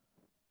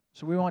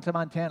 So we went to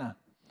Montana,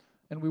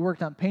 and we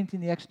worked on painting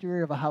the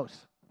exterior of a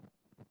house.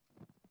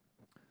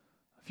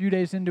 A few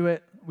days into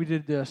it, we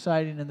did the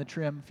siding and the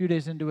trim. A few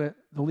days into it,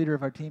 the leader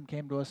of our team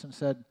came to us and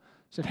said,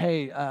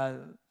 hey,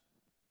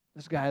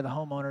 this guy, the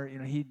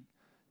homeowner, he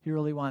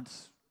really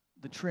wants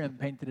the trim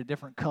painted a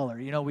different color.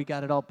 We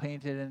got it all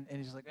painted, and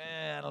he's like,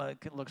 I don't know,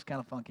 it looks kind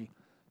of funky.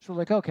 So we're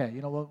like, okay,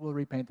 we'll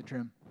repaint the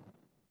trim.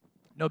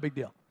 No big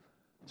deal.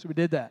 So we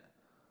did that.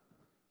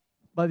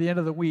 By the end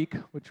of the week,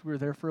 which we were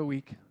there for a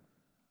week,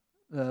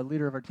 the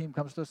leader of our team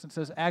comes to us and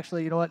says,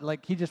 actually, you know what,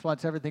 he just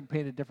wants everything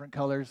painted different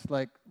colors.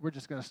 We're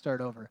just going to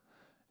start over.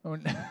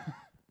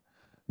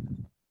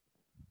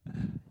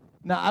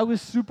 Now, I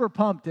was super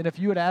pumped, and if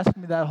you had asked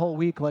me that whole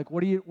week, like,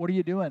 what are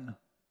you doing,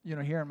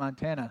 here in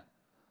Montana?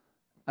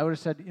 I would have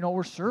said,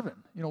 we're serving.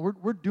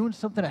 We're doing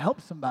something to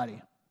help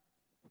somebody.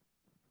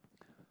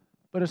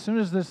 But as soon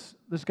as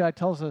this guy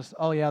tells us,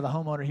 oh yeah, the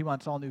homeowner, he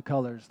wants all new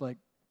colors, like,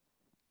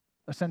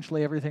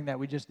 essentially everything that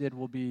we just did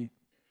will be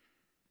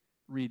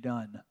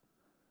redone.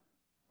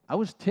 I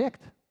was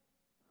ticked.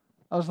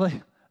 I was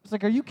like,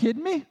 are you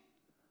kidding me?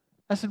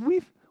 I said,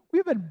 we've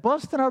been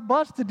busting our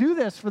butts to do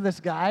this for this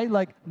guy,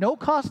 like no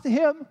cost to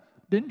him,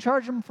 didn't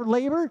charge him for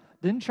labor,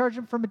 didn't charge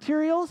him for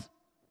materials.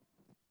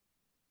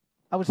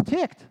 I was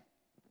ticked.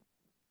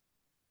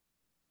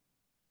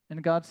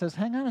 And God says,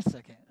 hang on a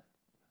second.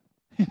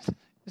 He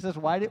says,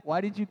 why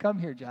did you come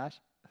here, Josh?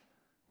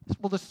 He says,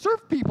 well, to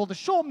serve people, to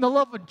show them the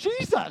love of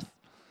Jesus.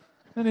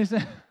 And he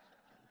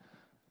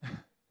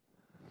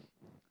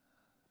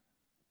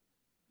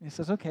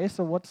says, okay,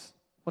 so what's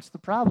the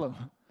problem?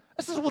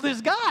 I says, well,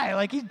 this guy,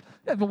 like, he's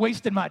been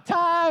wasting my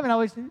time. And I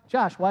always say,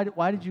 Josh,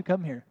 why did you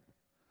come here?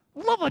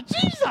 Love of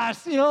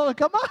Jesus,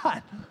 come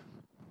on.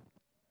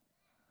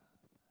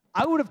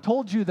 I would have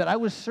told you that I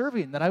was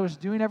serving, that I was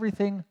doing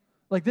everything,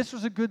 like this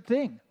was a good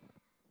thing.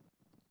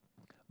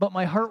 But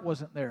my heart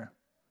wasn't there.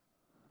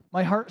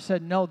 My heart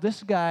said, no,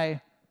 this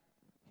guy,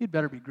 he'd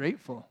better be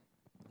grateful.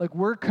 Like,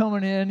 we're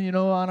coming in,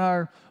 on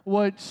our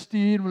white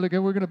steed. We're like, hey,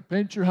 we're going to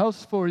paint your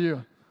house for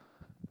you.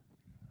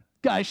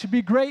 Guy should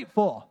be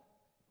grateful.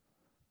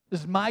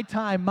 This is my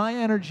time, my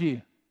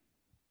energy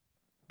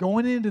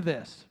going into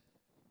this.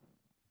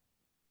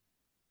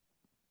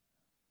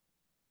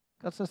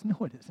 God says, no,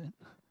 it isn't.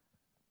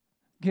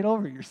 Get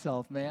over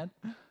yourself, man.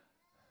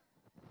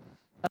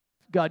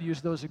 God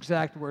used those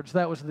exact words.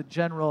 That was the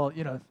general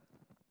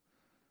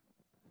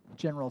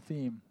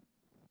theme.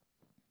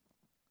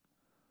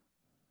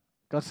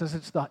 God says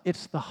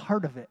it's the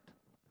heart of it.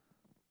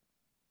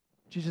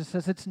 Jesus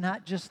says it's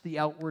not just the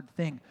outward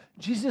thing.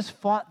 Jesus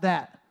fought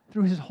that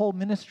through his whole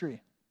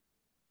ministry.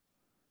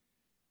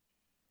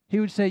 He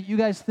would say, you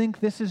guys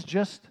think this is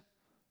just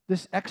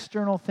this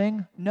external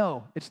thing?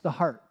 No, it's the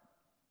heart.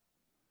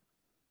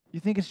 You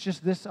think it's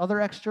just this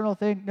other external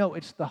thing? No,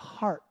 it's the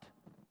heart.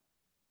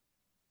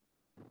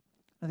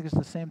 I think it's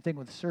the same thing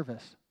with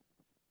service.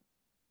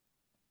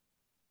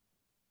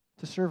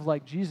 To serve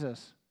like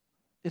Jesus,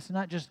 it's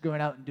not just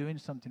going out and doing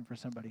something for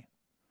somebody.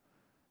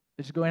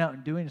 It's going out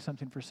and doing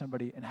something for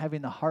somebody and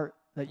having the heart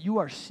that you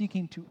are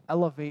seeking to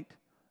elevate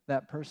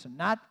that person.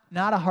 Not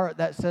a heart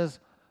that says,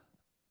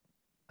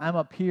 I'm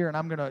up here and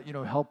I'm going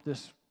to, help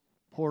this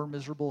poor,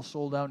 miserable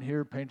soul down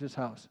here paint his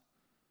house.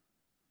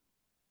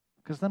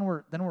 Because then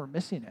we're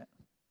missing it.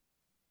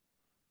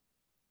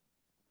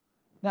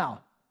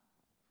 Now,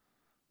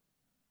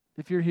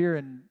 if you're here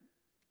and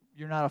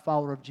you're not a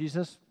follower of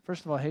Jesus,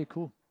 first of all, hey,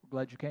 cool, we're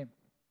glad you came.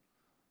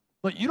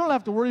 But you don't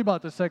have to worry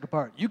about the second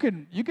part. You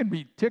can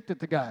be ticked at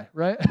the guy,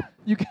 right?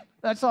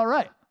 That's all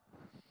right.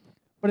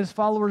 But as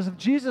followers of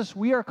Jesus,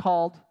 we are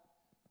called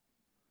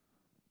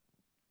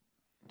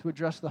to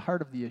address the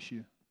heart of the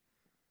issue.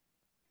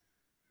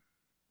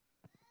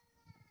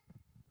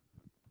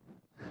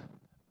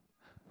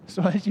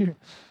 So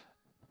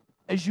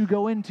as you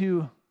go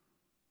into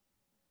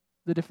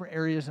the different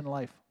areas in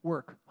life,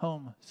 work,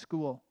 home,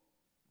 school,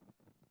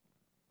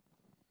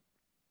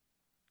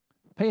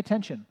 pay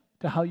attention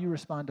to how you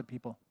respond to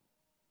people.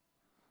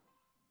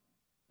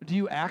 Do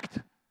you act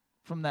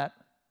from that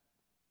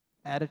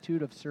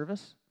attitude of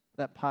service,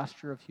 that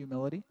posture of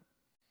humility?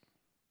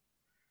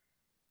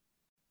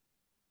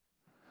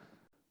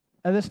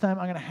 At this time,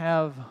 I'm going to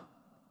have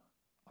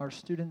our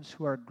students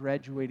who are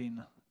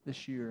graduating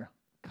this year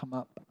come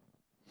up.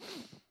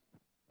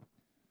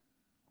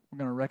 We're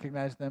going to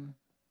recognize them,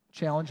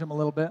 challenge them a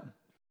little bit.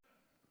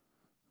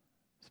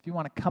 So if you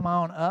want to come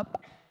on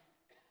up,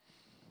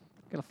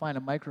 I've got to find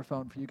a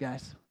microphone for you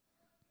guys.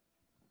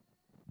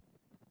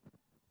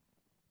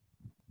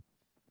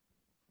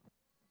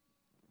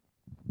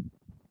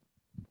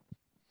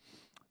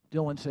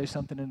 Dylan, say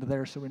something into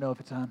there so we know if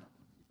it's on.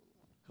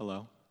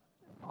 Hello.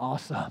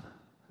 Awesome.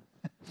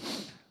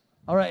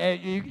 All right,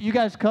 hey, you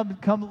guys come,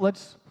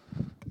 let's,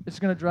 it's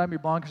going to drive me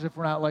bonkers if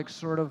we're not like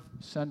sort of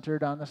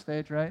centered on the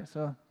stage, right?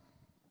 So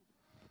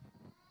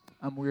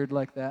I'm weird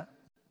like that.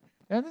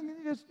 Yeah, I think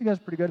you guys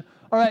are pretty good.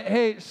 All right,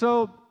 hey,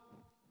 so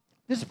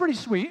this is pretty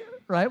sweet,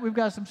 right? We've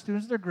got some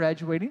students that are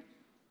graduating.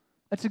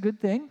 That's a good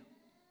thing.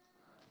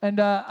 And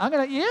I'm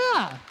going to,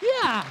 yeah,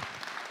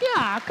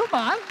 come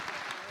on.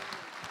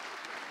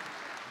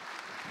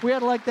 We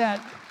had like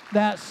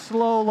that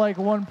slow, like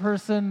one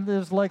person,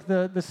 there's like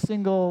the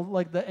single,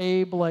 like the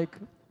Abe, like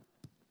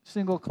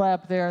single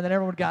clap there, and then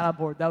everyone got on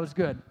board. That was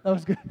good.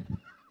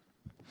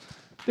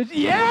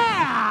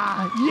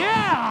 Yeah!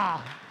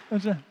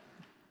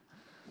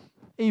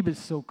 Abe is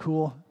so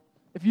cool.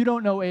 If you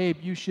don't know Abe,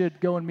 you should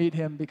go and meet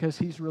him because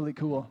he's really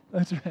cool.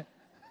 That's right.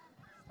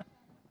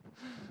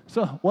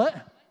 So, what?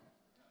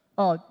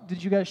 Oh,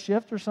 did you guys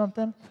shift or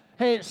something?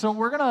 Hey, so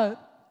we're going to,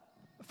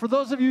 for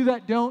those of you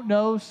that don't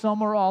know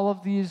some or all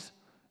of these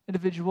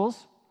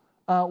individuals,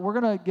 we're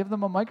going to give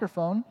them a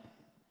microphone.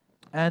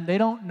 And they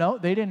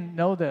didn't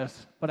know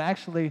this, but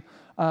actually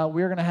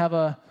we're going to have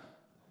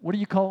what do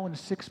you call it when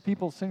 6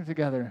 people sing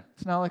together?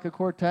 It's not like a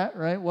quartet,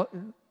 right?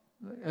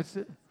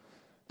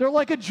 They're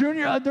like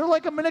they're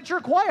like a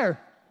miniature choir.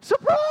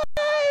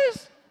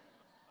 Surprise!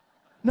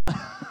 No.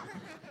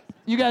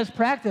 You guys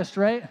practiced,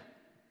 right?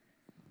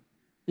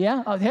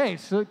 Yeah? Oh, hey,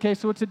 so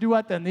it's a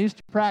duet then. These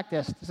two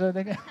practiced. So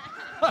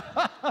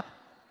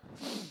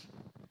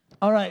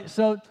All right,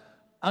 so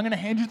I'm going to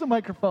hand you the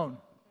microphone.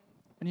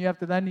 And you have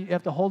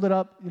to hold it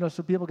up,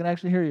 so people can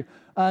actually hear you.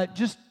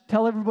 Just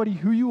tell everybody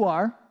who you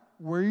are,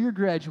 where you're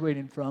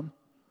graduating from,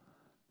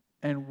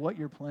 and what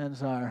your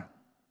plans are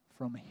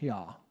from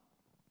here.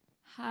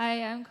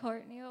 Hi, I'm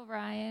Courtney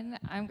O'Brien.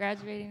 I'm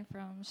graduating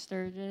from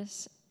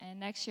Sturgis, and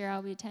next year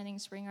I'll be attending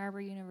Spring Arbor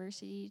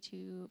University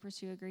to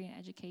pursue a degree in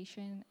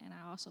education, and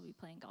I'll also be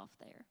playing golf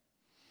there.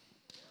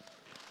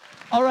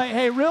 All right,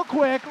 hey, real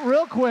quick,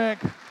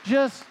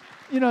 just,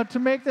 to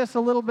make this a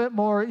little bit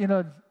more,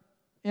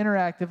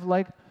 interactive,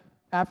 like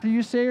after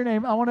you say your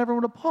name, I want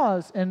everyone to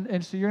pause,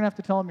 and so you're gonna have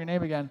to tell them your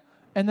name again,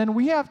 and then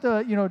we have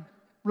to,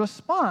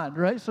 respond,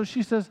 right? So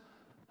she says,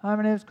 "Hi,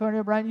 my name is Courtney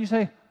O'Brien." You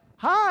say,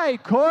 "Hi,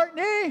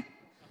 Courtney."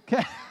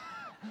 Okay.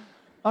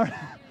 All right.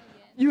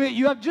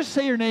 You have just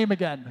say your name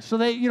again, so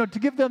they, to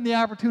give them the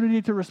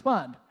opportunity to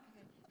respond.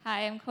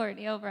 Hi, I'm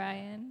Courtney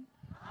O'Brien.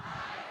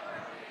 Hi,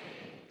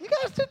 Courtney. You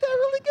guys did that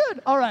really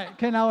good. All right.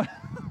 Okay, now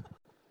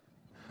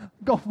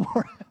go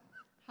for it.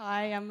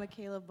 Hi, I'm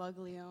Michaela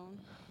Buglione.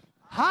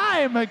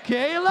 Hi,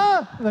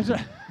 Michaela.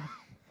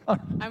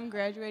 I'm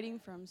graduating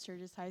from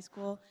Sturgis High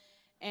School,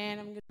 and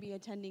I'm going to be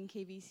attending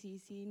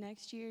KVCC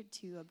next year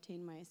to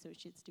obtain my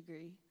associate's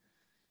degree.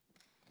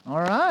 All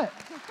right.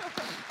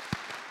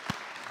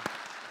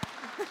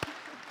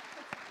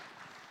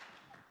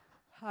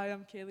 Hi,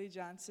 I'm Kaylee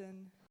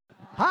Johnson.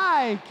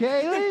 Hi,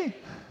 Kaylee.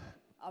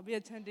 I'll be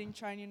attending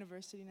Trine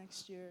University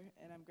next year,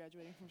 and I'm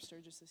graduating from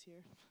Sturgis this year.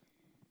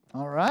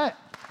 All right.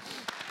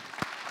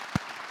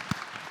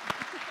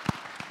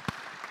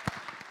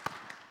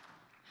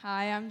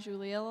 Hi, I'm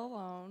Julia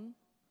Lalone.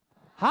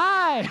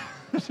 Hi.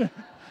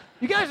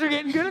 You guys are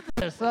getting good at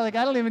this. I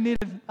don't even need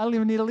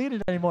to lead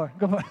it anymore.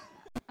 Go for it.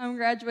 I'm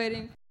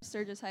graduating from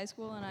Sturgis High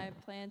School, and I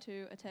plan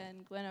to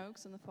attend Glen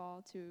Oaks in the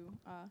fall to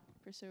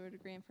pursue a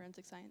degree in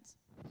forensic science.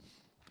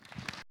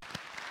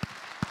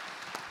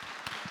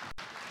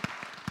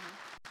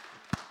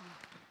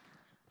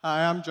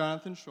 Hi, I'm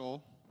Jonathan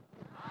Scholl.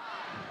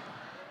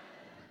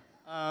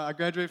 I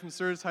graduated from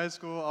Sturgis High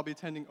School. I'll be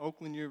attending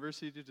Oakland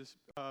University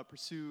to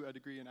pursue a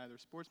degree in either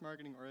sports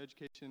marketing or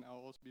education.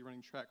 I'll also be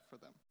running track for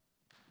them.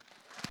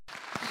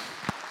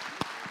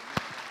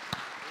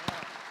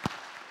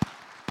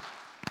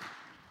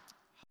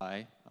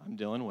 Hi, I'm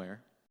Dylan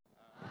Ware.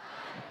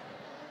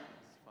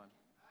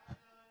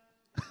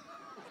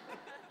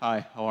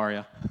 Hi, how are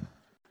you?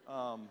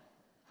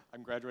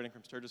 I'm graduating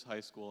from Sturgis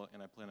High School,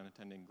 and I plan on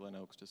attending Glen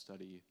Oaks to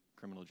study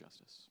criminal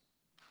justice.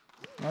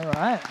 All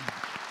right.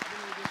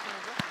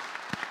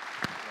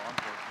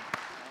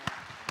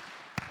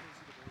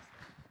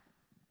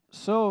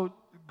 So,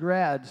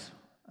 grads,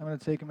 I'm going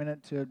to take a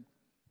minute to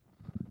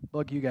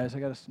bug you guys. I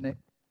got to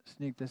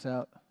sneak this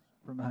out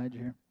from behind you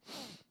here.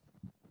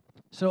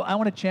 So, I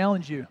want to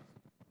challenge you.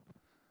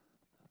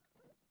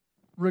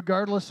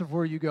 Regardless of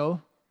where you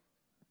go,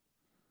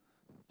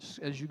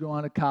 as you go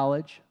on to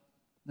college,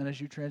 then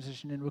as you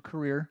transition into a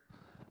career,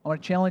 I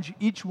want to challenge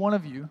each one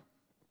of you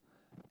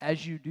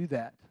as you do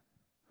that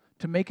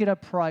to make it a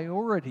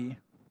priority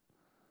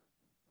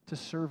to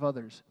serve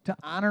others, to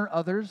honor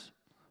others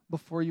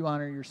before you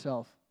honor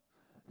yourself.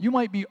 You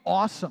might be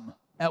awesome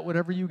at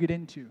whatever you get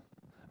into,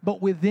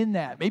 but within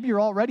that, maybe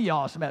you're already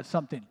awesome at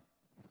something,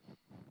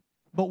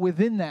 but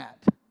within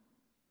that,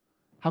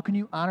 how can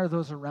you honor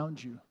those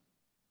around you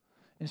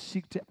and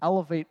seek to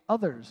elevate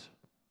others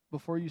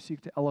before you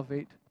seek to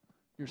elevate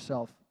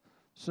yourself?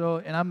 So,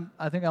 and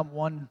I think I'm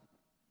 1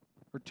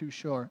 or 2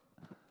 short,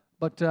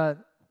 but I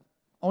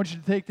want you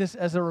to take this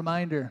as a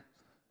reminder.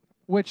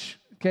 Which,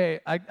 okay,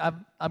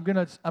 I'm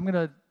gonna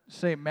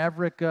say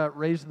Maverick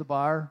raised the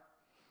bar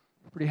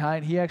pretty high,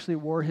 and he actually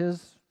wore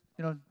his,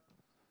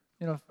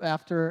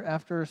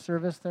 after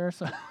service there.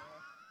 So,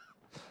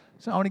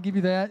 so I want to give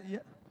you that. Yeah.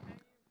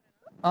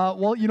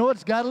 Well,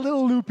 it's got a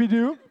little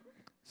loopy-doo.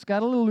 It's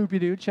got a little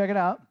loopy-doo. Check it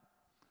out.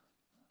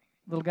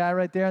 Little guy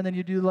right there, and then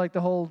you do like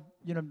the whole,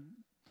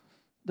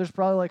 there's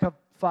probably like a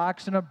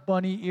fox and a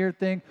bunny ear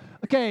thing.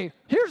 Okay,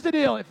 here's the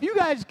deal. If you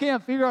guys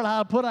can't figure out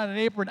how to put on an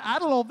apron, I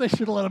don't know if they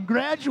should let them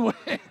graduate.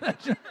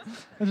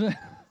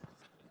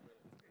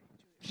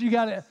 You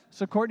got it.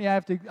 So Courtney,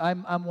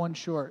 I'm 1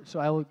 short, so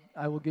I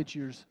will get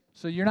yours.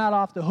 So you're not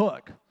off the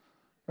hook,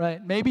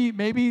 right?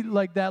 Maybe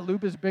like that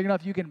loop is big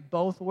enough you can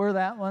both wear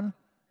that one,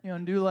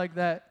 and do like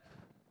that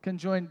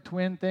conjoined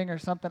twin thing or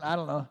something. I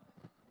don't know.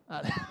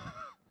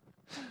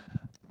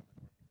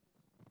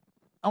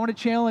 I want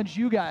to challenge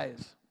you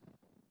guys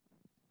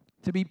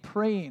to be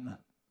praying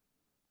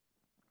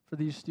for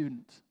these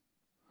students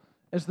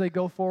as they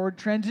go forward.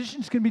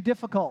 Transitions can be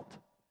difficult.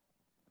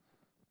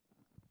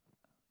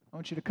 I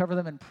want you to cover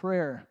them in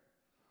prayer,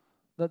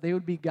 that they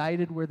would be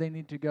guided where they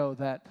need to go,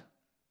 that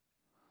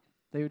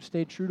they would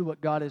stay true to what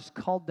God has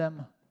called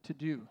them to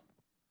do.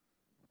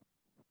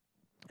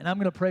 And I'm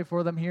going to pray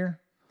for them here.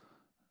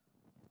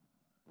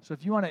 So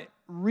if you want to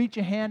reach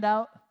a hand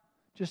out,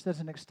 just as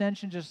an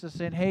extension, just as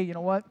saying, hey, you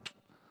know what?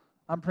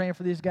 I'm praying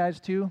for these guys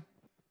too.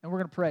 And we're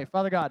going to pray.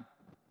 Father God,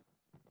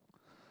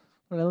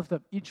 Lord, I lift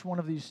up each one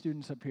of these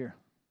students up here.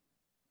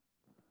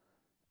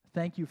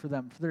 Thank you for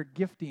them, for their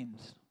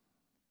giftings,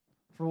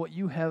 for what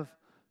you have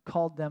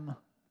called them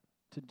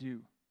to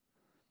do.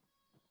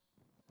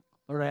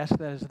 Lord, I ask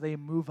that as they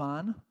move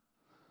on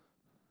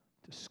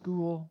to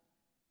school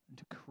and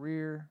to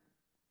career,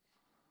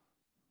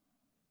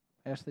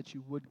 I ask that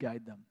you would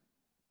guide them.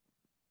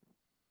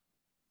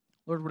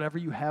 Lord, whatever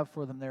you have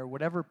for them there,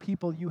 whatever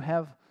people you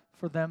have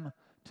for them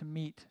to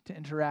meet, to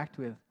interact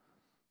with,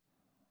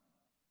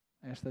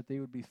 I ask that they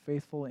would be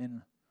faithful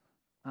in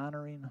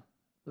honoring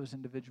those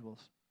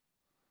individuals.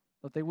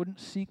 That they wouldn't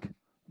seek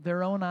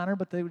their own honor,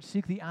 but they would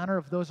seek the honor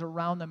of those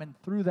around them, and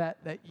through that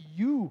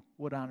you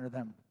would honor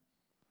them.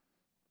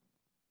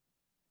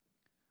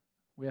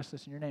 We ask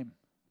this in your name.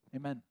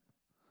 Amen.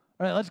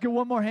 All right, let's get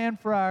one more hand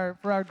for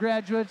our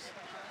graduates.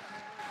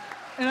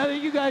 And I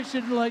think you guys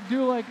should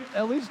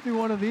at least do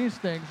one of these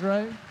things,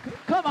 right?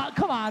 Come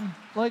on.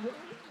 Like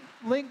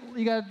link,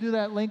 you got to do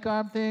that link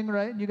arm thing,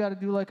 right? And you got to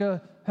do like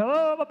a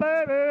hello, my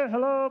baby,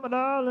 hello, my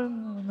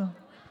darling.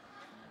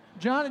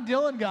 John and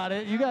Dylan got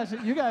it. You guys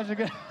are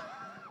good.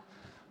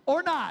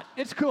 Or not.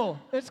 It's cool.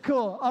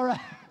 All right.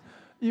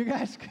 You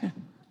guys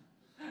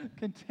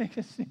can take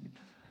a seat.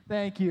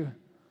 Thank you.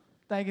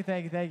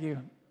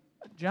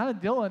 John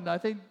and Dylan,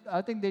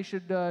 I think they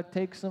should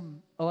take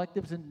some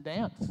electives in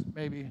dance,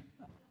 maybe.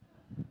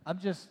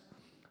 That's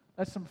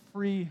some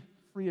free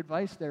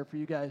advice there for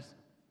you guys.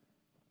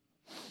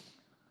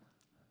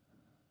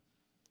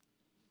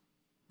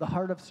 The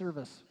heart of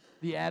service,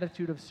 the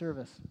attitude of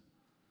service.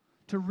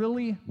 To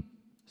really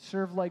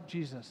serve like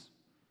Jesus,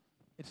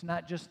 it's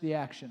not just the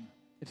action,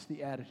 it's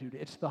the attitude,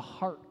 it's the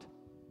heart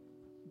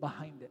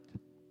behind it.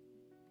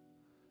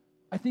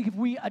 I think if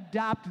we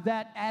adopt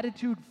that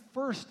attitude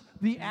first,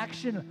 the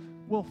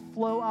action will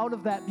flow out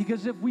of that.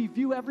 Because if we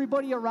view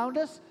everybody around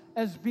us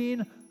as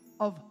being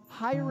of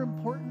higher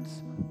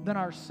importance than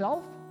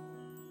ourselves,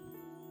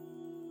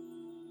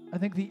 I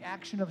think the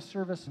action of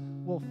service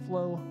will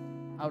flow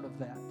out of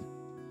that.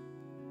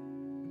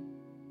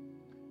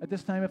 At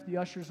this time, if the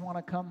ushers want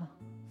to come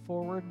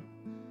forward,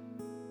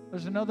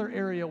 there's another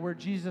area where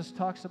Jesus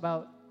talks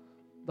about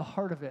the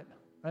heart of it,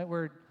 right?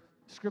 Where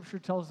Scripture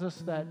tells us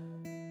that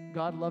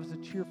God loves a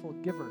cheerful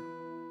giver.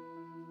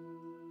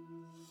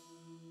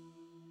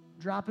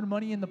 Dropping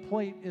money in the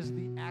plate is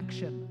the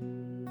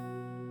action.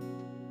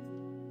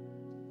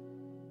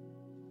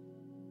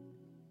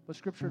 But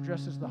Scripture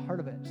addresses the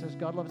heart of it. It says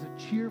God loves a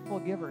cheerful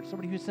giver.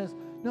 Somebody who says,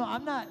 no,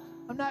 I'm not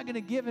going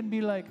to give and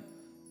be like,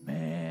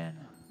 man,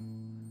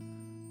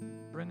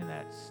 bringing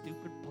that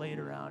stupid plate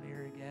around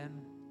here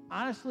again.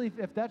 Honestly,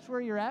 if that's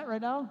where you're at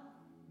right now,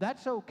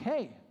 that's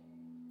okay.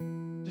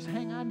 Just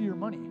hang on to your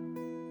money.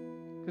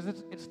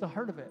 Because it's the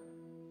heart of it.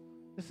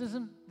 This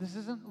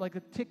isn't like a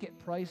ticket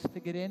price to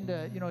get in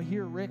to,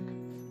 hear Rick,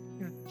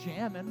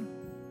 jamming.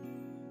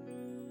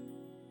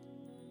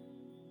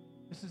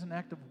 This is an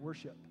act of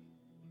worship.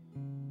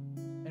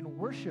 And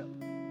worship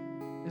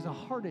is a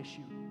heart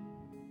issue.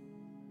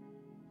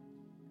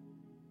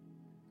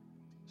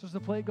 So as the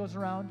plate goes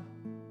around,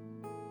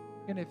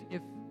 and if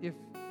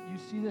you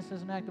see this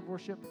as an act of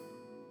worship,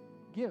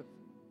 give.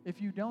 If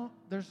you don't,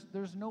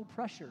 there's no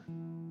pressure.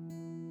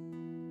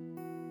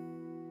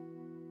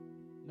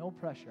 No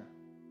pressure.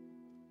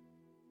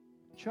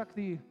 Chuck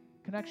the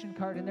connection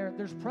card in there.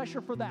 There's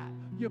pressure for that.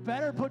 You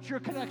better put your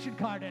connection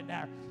card in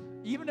there,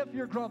 even if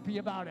you're grumpy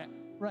about it,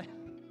 right?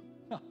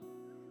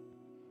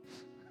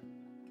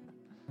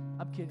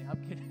 I'm kidding.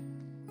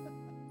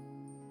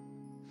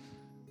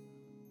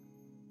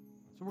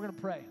 So we're going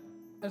to pray.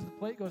 As the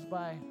plate goes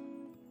by,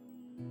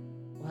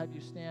 we'll have you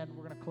stand.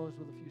 We're going to close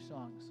with a few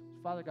songs.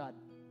 Father God,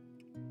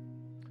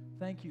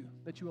 thank you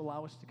that you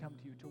allow us to come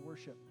to you to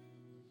worship.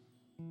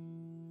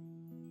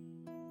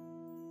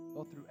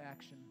 Both through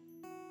action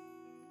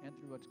and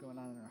through what's going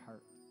on in our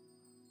heart.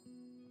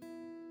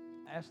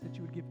 I ask that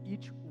you would give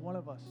each one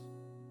of us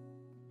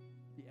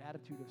the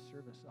attitude of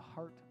service, a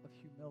heart of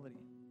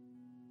humility.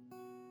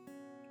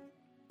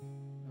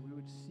 That we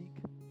would seek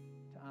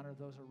to honor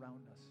those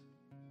around us,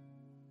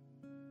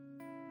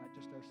 not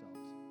just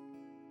ourselves.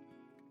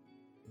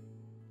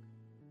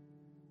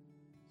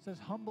 It says,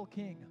 humble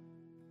king,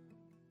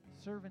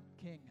 servant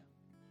king.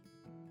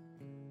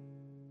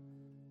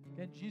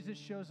 And Jesus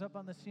shows up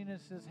on the scene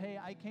and says, hey,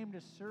 I came to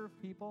serve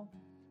people.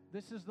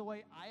 This is the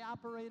way I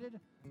operated.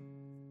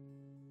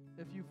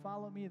 If you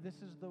follow me,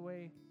 this is the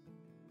way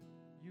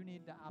you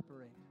need to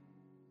operate.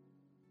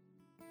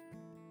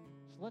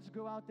 So let's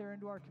go out there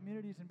into our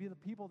communities and be the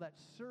people that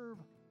serve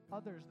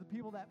others, the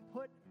people that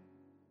put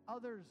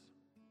others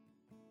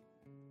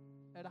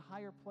at a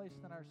higher place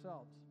than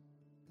ourselves.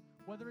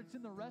 Whether it's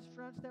in the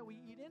restaurants that we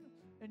eat in,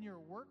 in your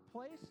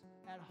workplace,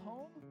 at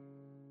home.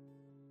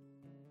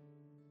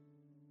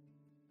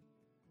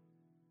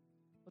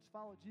 Let's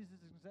follow Jesus'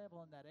 example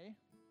on that, eh?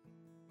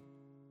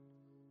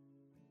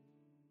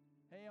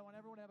 Hey, I want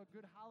everyone to have a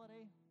good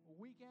holiday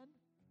weekend.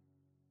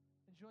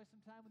 Enjoy some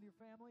time with your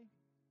family.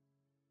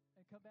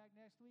 And come back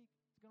next week.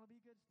 It's going to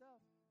be good stuff.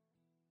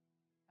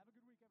 Have a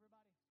good week,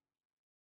 everybody.